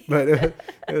funny. But it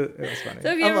was funny.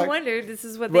 So if you I'm ever like, wondered, this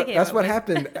is what they came that's up what with.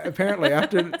 happened apparently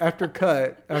after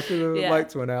the Yeah.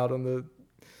 lights went out on the.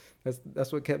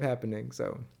 That's what kept happening.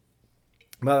 So,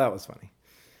 well, that was funny.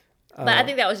 But I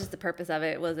think that was just the purpose of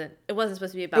it. It wasn't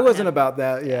supposed to be about It wasn't him. about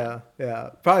that. Yeah.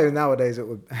 Probably nowadays it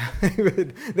would.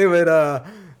 they would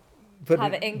put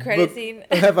Have an end credit book- scene.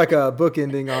 Have like a book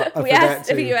ending on. For We that asked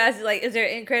too. if you asked like, is there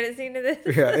an end credit scene to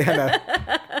this? Yeah.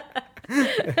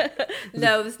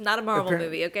 No, it's not a Marvel Appar-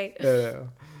 movie, okay? No.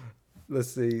 Let's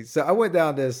see. So I went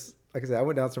down this. Like I said, I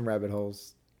went down some rabbit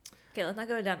holes. Okay, let's not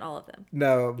go down all of them.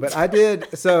 No, but I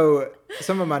did. So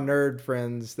some of my nerd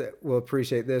friends that will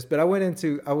appreciate this, but I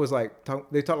was like,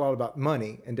 they talked a lot about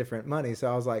money and different money. So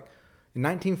I was like, in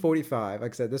 1945,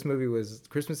 like I said, this movie was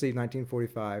Christmas Eve,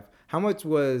 1945. How much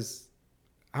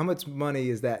money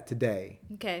is that today?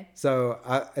 Okay. So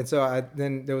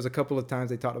then there was a couple of times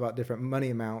they talked about different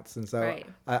money amounts. And so Right.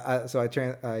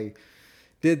 I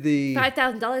did the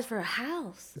 $5,000 for a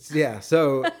house. yeah.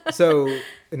 So in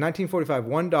 1945,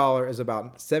 $1 is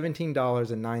about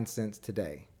 $17.09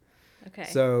 today. Okay.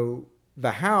 So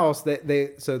the house what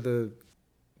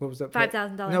was that?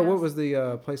 $5,000 No, what house? was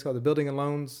the place called? The Building and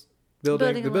Loans building.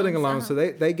 Building The and Building and Loans, Loans.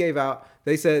 So they gave out.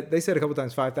 They said a couple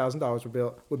times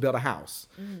 $5,000 would build a house.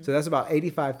 Mm-hmm. So that's about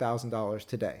 $85,000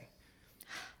 today.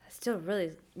 That's still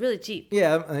really, really cheap.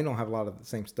 Yeah, and they don't have a lot of the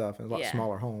same stuff and a lot Yeah.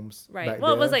 smaller homes. Right. back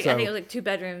Well, it was then. like, I So- think it was like 2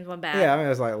 bedrooms, 1 bath. Yeah, I mean, it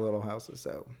was like little houses.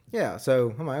 So, yeah.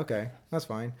 So, I'm like, okay, that's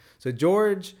fine. So,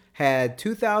 George had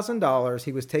 $2,000.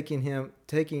 He was taking him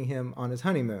on his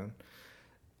honeymoon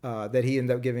that he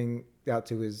ended up giving out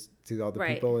to all the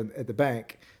Right. people at the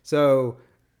bank. So,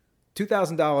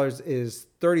 $2,000 is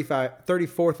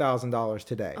 $34,000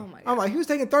 today. Oh my I'm like, who's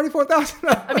taking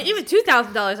 $34,000? I mean, even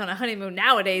 $2,000 on a honeymoon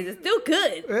nowadays is still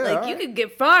good. Yeah, like, you right. could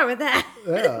get far with that.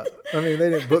 Yeah. I mean, they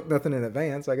didn't book nothing in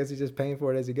advance. I guess he's just paying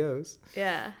for it as he goes.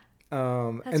 Yeah.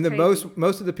 And That's the crazy.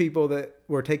 most of the people that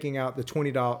were taking out the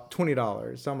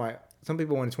 $20. Some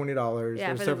people wanted $20. Yeah,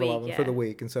 There's for the several of week, them for the yeah.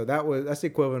 week, and so that's the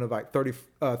equivalent of like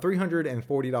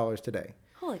 $340 today.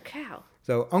 Holy cow.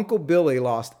 So Uncle Billy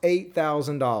lost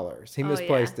 $8,000. He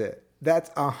misplaced it. That's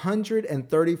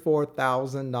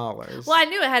 $134,000. Well, I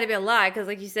knew it had to be a lie because,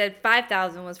 like you said,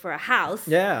 5,000 was for a house.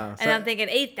 Yeah. And I'm thinking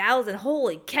 8,000.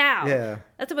 Holy cow. Yeah.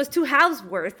 That's almost 2 houses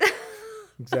worth.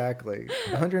 Exactly.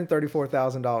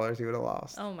 $134,000 he would have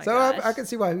lost. Oh my so gosh. I could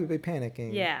see why he would be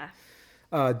panicking. Yeah.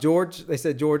 George, they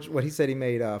said what he said he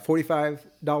made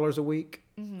 $45 a week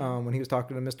Mm-hmm. when he was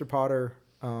talking to Mr. Potter.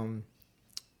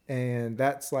 And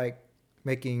that's like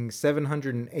making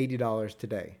 $780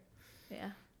 today.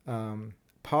 Yeah.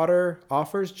 Potter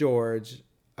offers George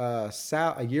a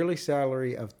yearly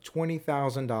salary of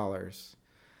 $20,000.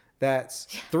 That's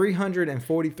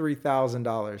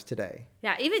 $343,000 today.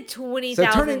 Yeah, even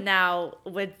 20,000 turning- now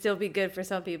would still be good for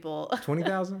some people.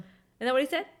 20,000? Isn't that what he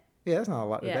said? Yeah, that's not a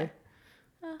lot Yeah. today.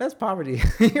 That's poverty.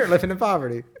 You're living in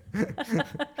poverty.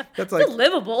 That's like, Still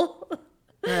livable.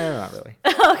 not really.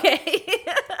 Okay.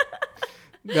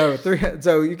 No,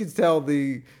 so you can tell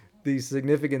the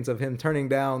significance of him turning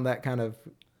down that kind of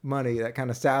money, that kind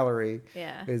of salary,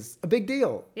 Yeah. is a big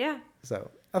deal. Yeah, So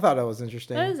I thought that was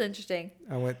interesting. that is interesting.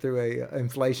 I went through a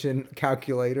inflation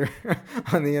calculator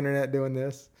on the internet doing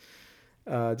this.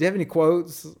 Do you have any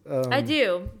quotes? I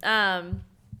do. I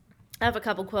have a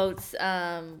couple quotes.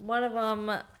 One of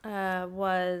them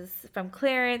was from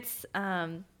Clarence.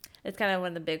 It's kind of one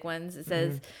of the big ones. It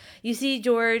says, "You see,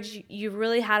 George, you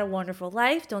really had a wonderful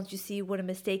life. Don't you see what a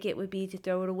mistake it would be to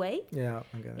throw it away?" Yeah,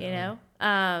 I got that You one.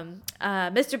 know,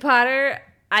 Mr. Potter.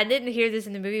 I didn't hear this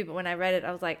in the movie, but when I read it,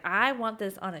 I was like, I want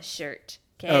this on a shirt.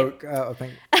 Okay. I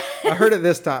think I heard it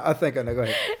this time. I think I know. Go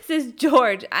ahead. It says,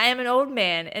 "George, I am an old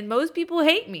man, and most people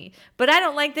hate me, but I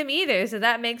don't like them either, so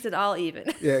that makes it all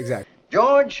even." Yeah, exactly.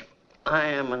 George, I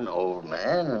am an old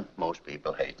man, and most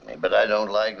people hate me, but I don't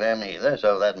like them either,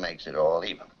 so that makes it all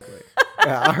even.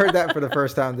 Yeah, I heard that for the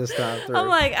first time this time through. I'm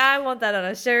like, I want that on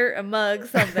a shirt, a mug,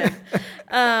 something.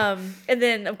 And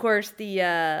then, of course,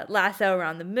 the lasso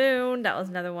around the moon. That was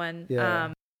another one. Yeah.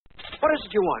 What is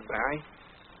it you want, Barry?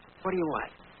 What do you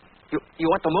want? You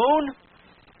want the moon?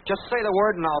 Just say the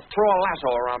word and I'll throw a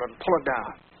lasso around it and pull it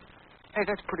down. Hey,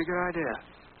 that's a pretty good idea.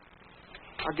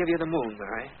 I'll give you the moon,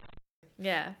 Barry.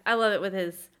 Yeah, I love it with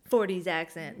his 40s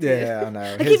accent. too. Yeah, I know.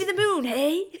 I'll give you the moon,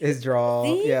 hey? His draw.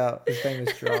 See? Yeah, his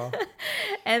famous draw.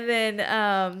 And then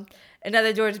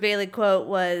another George Bailey quote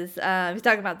was, he's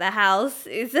talking about the house.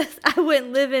 He says, "I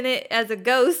wouldn't live in it as a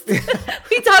ghost."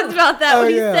 We talked about that when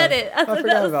he said it. I thought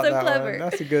forgot that was about so that clever. one.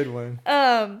 That's a good one.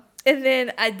 And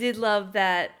then I did love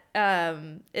that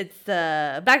it's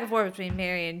the back and forth between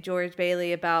Mary and George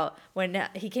Bailey about when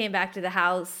he came back to the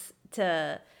house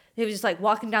he was just like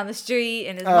walking down the street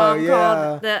and his mom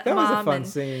called the that was mom a fun and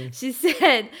scene. she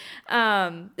said,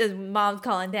 his mom's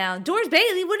calling down, "George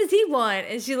Bailey, what does he want?"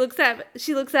 And she looks at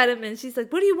him and she's like,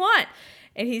 "What do you want?"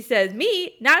 And he says,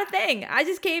 "Me? Not a thing. I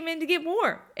just came in to get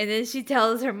more." And then she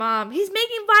tells her mom, "He's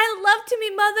making violent love to me,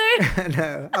 mother." I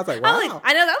know. I was like, wow.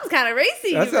 I know that was kind of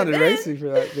racy. That but sounded then- racy for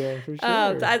that then, for sure.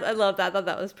 I love that. I thought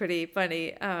that was pretty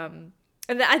funny.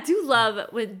 And then I do love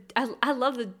when I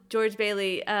love the George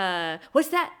Bailey. What's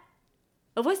that?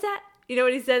 Oh, what's that? You know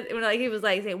what he said when he was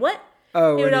like saying what?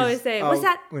 Oh, he when would he's- always say, "What's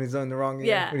that?" When he's on the wrong ear.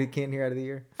 Yeah. When he can't hear out of the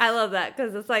ear. I love that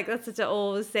because it's like that's such an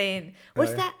old saying.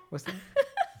 What's Oh, yeah. that? What's that?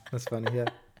 That's funny, yeah.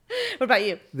 What about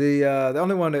you? The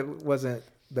only one that wasn't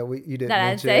that you didn't That I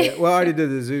mention. didn't say. Well, I already did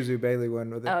the Zuzu Bailey one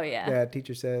with it. Oh, yeah. Yeah,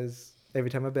 teacher says every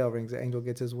time a bell rings, the angel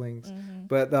gets his wings. Mm-hmm.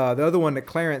 But the other one that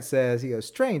Clarence says, he goes,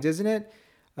 "Strange, isn't it?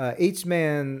 Each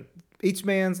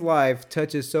man's life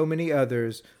touches so many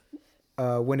others.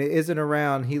 When it isn't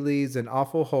around, he leaves an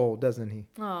awful hole, doesn't he?"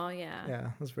 Oh yeah. Yeah,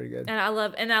 that's pretty good. And I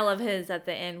love his at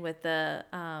the end with the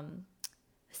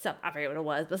I forget what it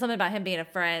was, but something about him being a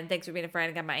friend. Thanks for being a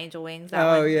friend. I got my angel wings. That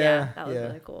Oh, one. yeah, that was yeah.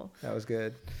 really cool. That was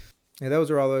good. Yeah,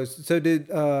 those were all those. So did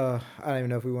I don't even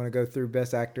know if we want to go through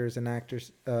best actors and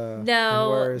actors. and No,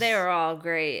 worst. they were all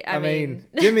great. I mean,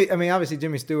 Obviously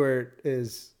Jimmy Stewart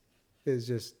is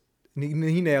just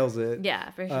he nails it.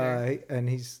 yeah, for sure.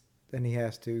 And he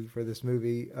has to for this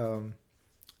movie to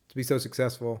be so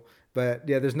successful. But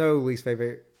yeah, there's no least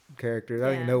favorite character. I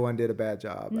think Yeah. no one did a bad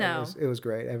job. No. It was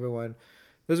great. Everyone.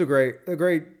 It was a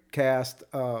great cast.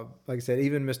 Like I said,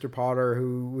 even Mr. Potter,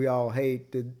 who we all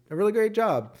hate, did a really great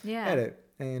job Yeah. at it.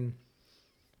 And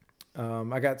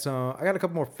I got a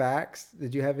couple more facts.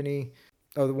 Did you have any?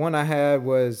 Oh, the one I had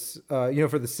was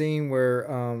for the scene where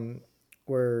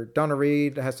Donna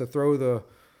Reed has to throw the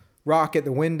rock at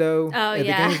the window at the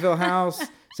Gainesville house.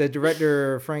 Said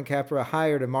director Frank Capra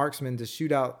hired a marksman to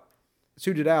shoot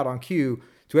it out on cue.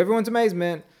 To everyone's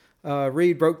amazement,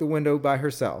 Reed broke the window by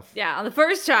herself. Yeah, on the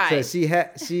first try. So she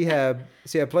had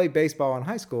played baseball in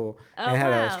high school and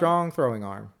had wow. a strong throwing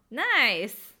arm.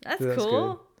 Nice. That's So that's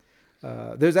cool.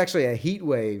 good. There's actually a heat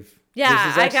wave. Yeah,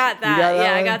 This is I actually- got you that.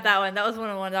 that I one? got that one. That was one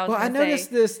of the ones I was Well, I going to say.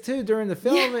 noticed this too during the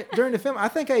film. During the film, I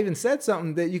think I even said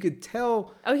something that you could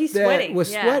tell. Oh, he's that sweating.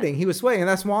 Was Yeah. sweating. He was sweating, and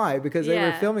that's why because they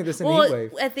were filming this in heat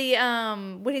wave. At the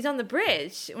when he's on the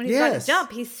bridge, when he's about Yes. to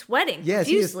jump, he's sweating Yes,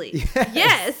 he is- profusely. yes.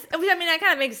 Yes. I mean that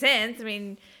kind of makes sense. I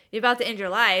mean, you're about to end your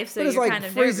life, so But it's you're like kind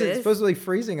of freezing, nervous. supposedly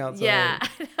freezing outside. Yeah,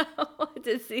 I know. I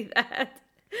did see that.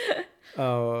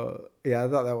 Yeah, I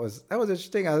thought that was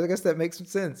interesting. I guess that makes some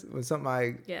sense. It was something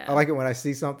I Yeah. like it when I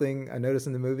see something I notice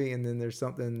in the movie, and then there's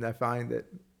something I find that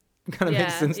kind of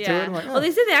makes sense to it. I'm like, Well,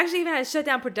 they said they actually even had to shut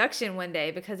down production one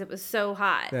day because it was so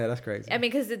hot. yeah, that's crazy. I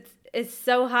mean, because it's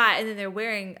so hot, and then they're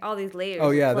wearing all these layers. Oh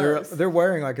yeah, of clothes. they're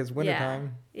wearing like it's yeah.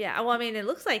 wintertime. Yeah. Well, I mean, it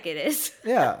looks like it is.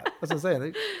 Yeah, that's what I'm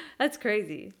saying. That's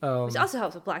crazy. Which also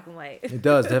helps with black and white. It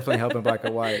does definitely help in black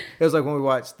and white. It was like when we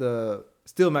watched the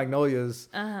Steel Magnolias,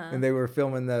 and they were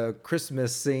filming the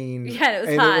Christmas scene. Yeah, it was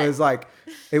and hot. it was like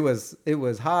it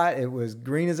was hot. It was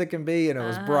green as it can be, and it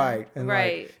was bright. And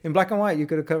Right. like, in black and white, you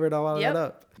could have covered all of Yep. that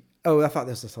up. Oh, I thought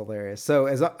this was hilarious. So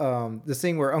as the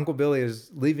scene where Uncle Billy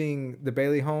is leaving the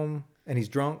Bailey home and he's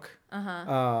drunk,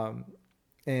 so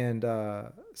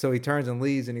he turns and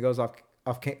leaves, and he goes off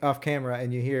camera,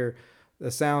 and you hear the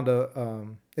sound of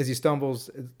as he stumbles,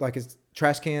 like his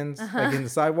trash cans like in the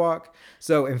sidewalk.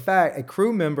 So in fact, a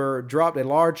crew member dropped a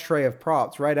large tray of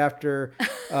props right after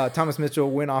Thomas Mitchell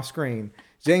went off screen.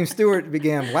 James Stewart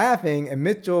began laughing, and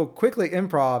Mitchell quickly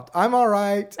improv'd, "I'm all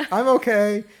right, I'm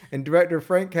okay." And director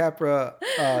Frank Capra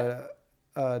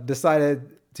decided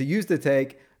to use the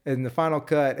take in the final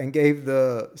cut and gave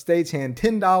the stagehand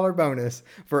 $10 bonus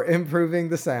for improving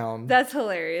the sound. That's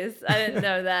hilarious. I didn't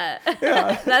know that.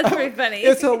 Yeah. That's pretty funny.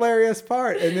 It's a hilarious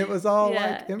part, and it was all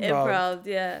yeah, like improv.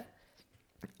 yeah.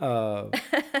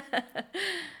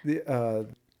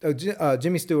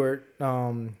 Jimmy Stewart,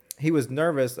 he was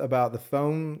nervous about the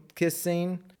phone kiss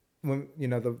scene when the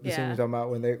scene we're talking about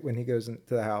when he goes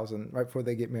into the house and right before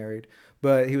they get married.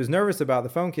 But he was nervous about the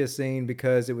phone kiss scene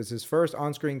because it was his first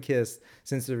on-screen kiss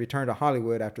since the return to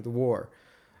Hollywood after the war.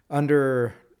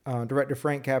 Under director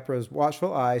Frank Capra's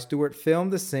watchful eye, Stewart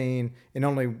filmed the scene in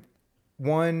only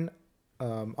one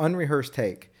unrehearsed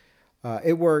take.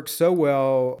 It worked so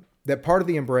well that part of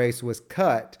the embrace was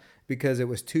cut because it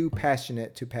was too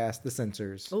passionate to pass the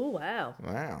censors. Oh, wow.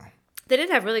 Wow. They did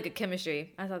have really good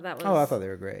chemistry. I thought that was... Oh, I thought they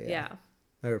were great. Yeah.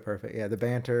 They were perfect. Yeah, the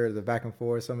banter, the back and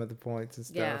forth, some of the points and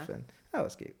stuff. Yeah. And that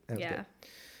was cute. That was Yeah.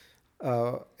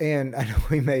 good. And I know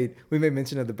we made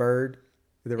mention of the bird,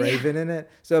 the raven in it.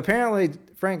 So apparently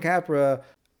Frank Capra,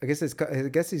 I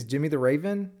guess he's Jimmy the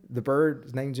Raven. The bird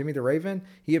is named Jimmy the Raven.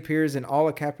 He appears in all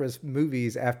of Capra's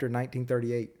movies after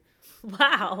 1938.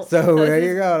 Wow. So there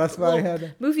you go. That's why I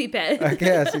had. Movie pet. I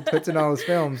guess he puts in all his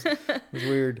films. It was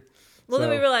weird. Well, then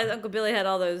So- we realized Uncle Billy had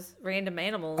all those random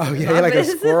animals. Oh in his yeah, like a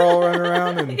office. squirrel running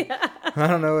around, and I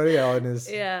don't know what he had in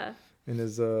his Yeah.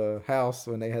 house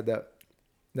when they had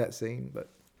that scene. But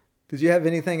did you have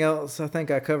anything else? I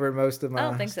think I covered most of I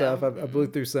don't my think so. stuff. I blew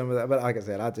through some of that, but like I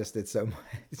said, I just did so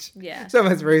much. Yeah. So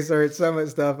much research, so much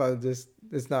stuff.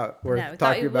 It's not worth No, we thought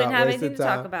talking we about. wouldn't have wasted anything to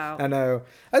talk time. about. I know.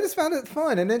 I just found it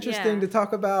fun and interesting Yeah. Mm-hmm. to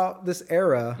talk about this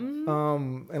era.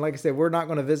 And like I said, we're not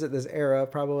going to visit this era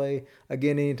probably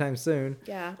again anytime soon.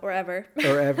 Yeah. Or ever.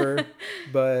 Or ever.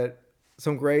 But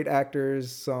some great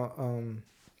actors. Like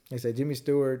I said, Jimmy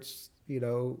Stewart's,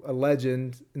 a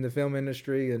legend in the film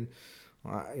industry, and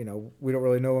we don't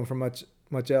really know him from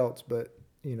much else. But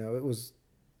it was,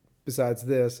 besides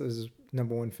this, it was his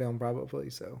number one film probably.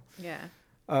 So Yeah.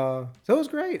 so it was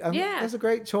great. Yeah. It was a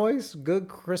great choice. Good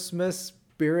Christmas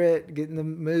spirit, get in the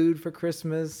mood for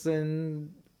Christmas,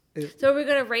 and. So are we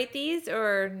going to rate these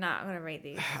or not going to rate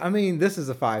these? I mean, this is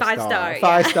a 5 star. 5 star,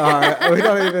 5 star. We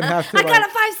don't even have to. I got a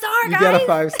 5-star, You guys. got a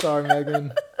 5-star,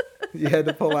 Megan. You had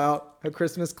to pull out a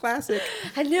Christmas classic.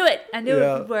 I knew it. I knew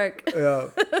Yeah. it would work. Yeah.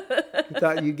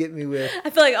 Thought you'd get me with. I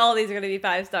feel like all these are going to be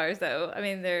 5 stars, though. I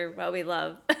mean, they're what we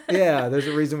love. Yeah, there's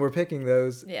a reason we're picking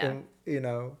those. Yeah. And,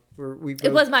 we.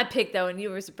 It was my pick, though, and you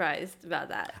were surprised about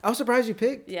that. I was surprised you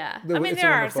picked. Yeah. the I mean, It's a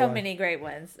there are Wonderful so Life. many great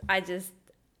ones. I just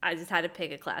had to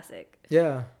pick a classic.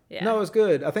 Yeah. Yeah. No, it was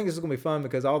good. I think this is gonna be fun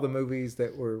because all the movies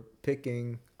that we're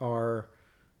picking are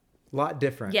a lot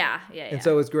different. Yeah. And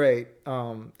so it's great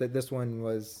that this one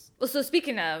was. Well, so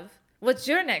speaking of, what's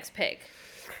your next pick?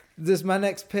 This is my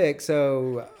next pick,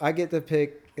 so I get to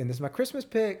pick, and this is my Christmas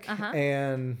pick. Uh-huh.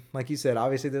 And like you said,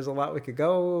 obviously there's a lot we could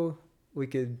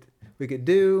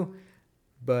do,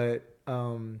 but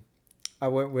I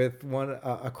went with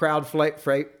a crowd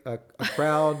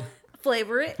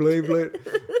Flavor it. favorite.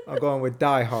 I'm going with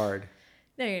Die Hard.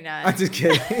 No, you're not. I'm just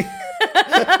kidding.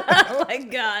 Oh my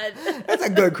god. That's a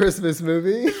good Christmas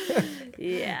movie.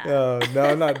 Yeah. No,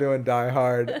 I'm not doing Die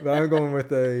Hard, but I'm going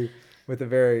with a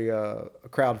very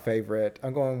crowd favorite.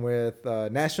 I'm going with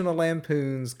National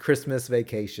Lampoon's Christmas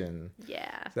Vacation. Yeah.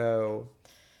 So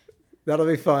that'll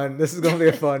be fun. This is going to be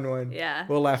a fun one. Yeah.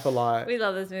 We'll laugh a lot. We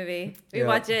love this movie. We Yeah.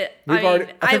 watch it. We've I already-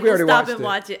 mean, I I think we will already stop watched and it.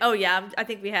 watch it. Oh yeah, I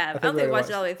think we have. I don't think we watched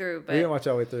it all the way through, We but didn't watch it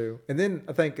all the way through. And then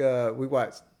I think we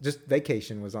watched just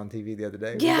Vacation was on TV the other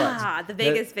day. We yeah, watched the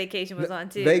Vegas Vacation was on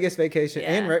too. Vegas Vacation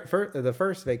Yeah. and the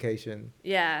first Vacation,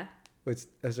 Yeah. which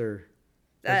as her.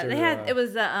 They had it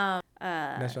was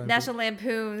National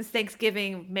Lampoon's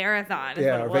Thanksgiving Marathon. Is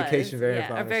Yeah, what it or was. Vacation Marathon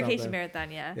Yeah, or or Vacation something.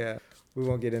 Marathon, yeah. Yeah. We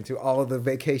won't get into all of the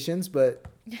vacations, but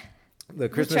the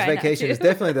Christmas try not Vacation to. is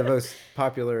definitely the most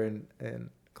popular and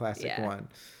classic Yeah. one.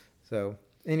 So,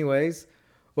 anyways,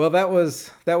 well, that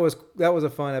was a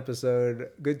fun episode.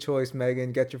 Good choice,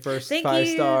 Megan. Get your first Thank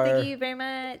 5-star. you. Thank you very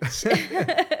much.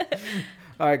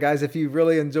 All right, guys, if you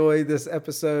really enjoyed this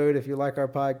episode, if you like our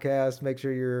podcast, make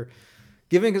sure you're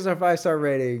giving us our 5-star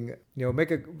rating.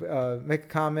 Make a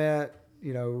comment,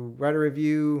 write a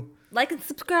review, Like and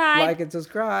subscribe. like and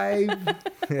subscribe.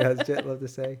 Yeah, as Jet loved to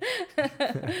say. I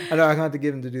know I'm going to have to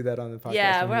get him to do that on the podcast.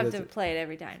 Yeah, when we'll he have does to it. play it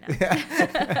every time now.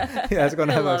 Yeah, it's going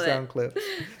to have a Love it. sound clip.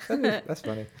 That's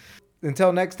funny.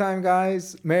 Until next time,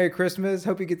 guys, Merry Christmas.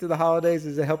 Hope you get through the holidays.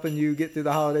 Is it helping you get through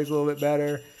the holidays a little bit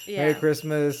better? Yeah. Merry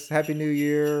Christmas. Happy New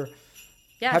Year.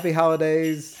 Yes. Happy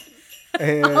holidays.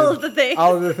 And All of the things.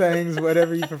 All of the things,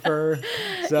 whatever you prefer.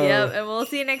 So, Yep, and we'll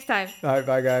see you next time. all right,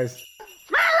 bye, guys.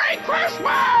 Merry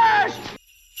Christmas!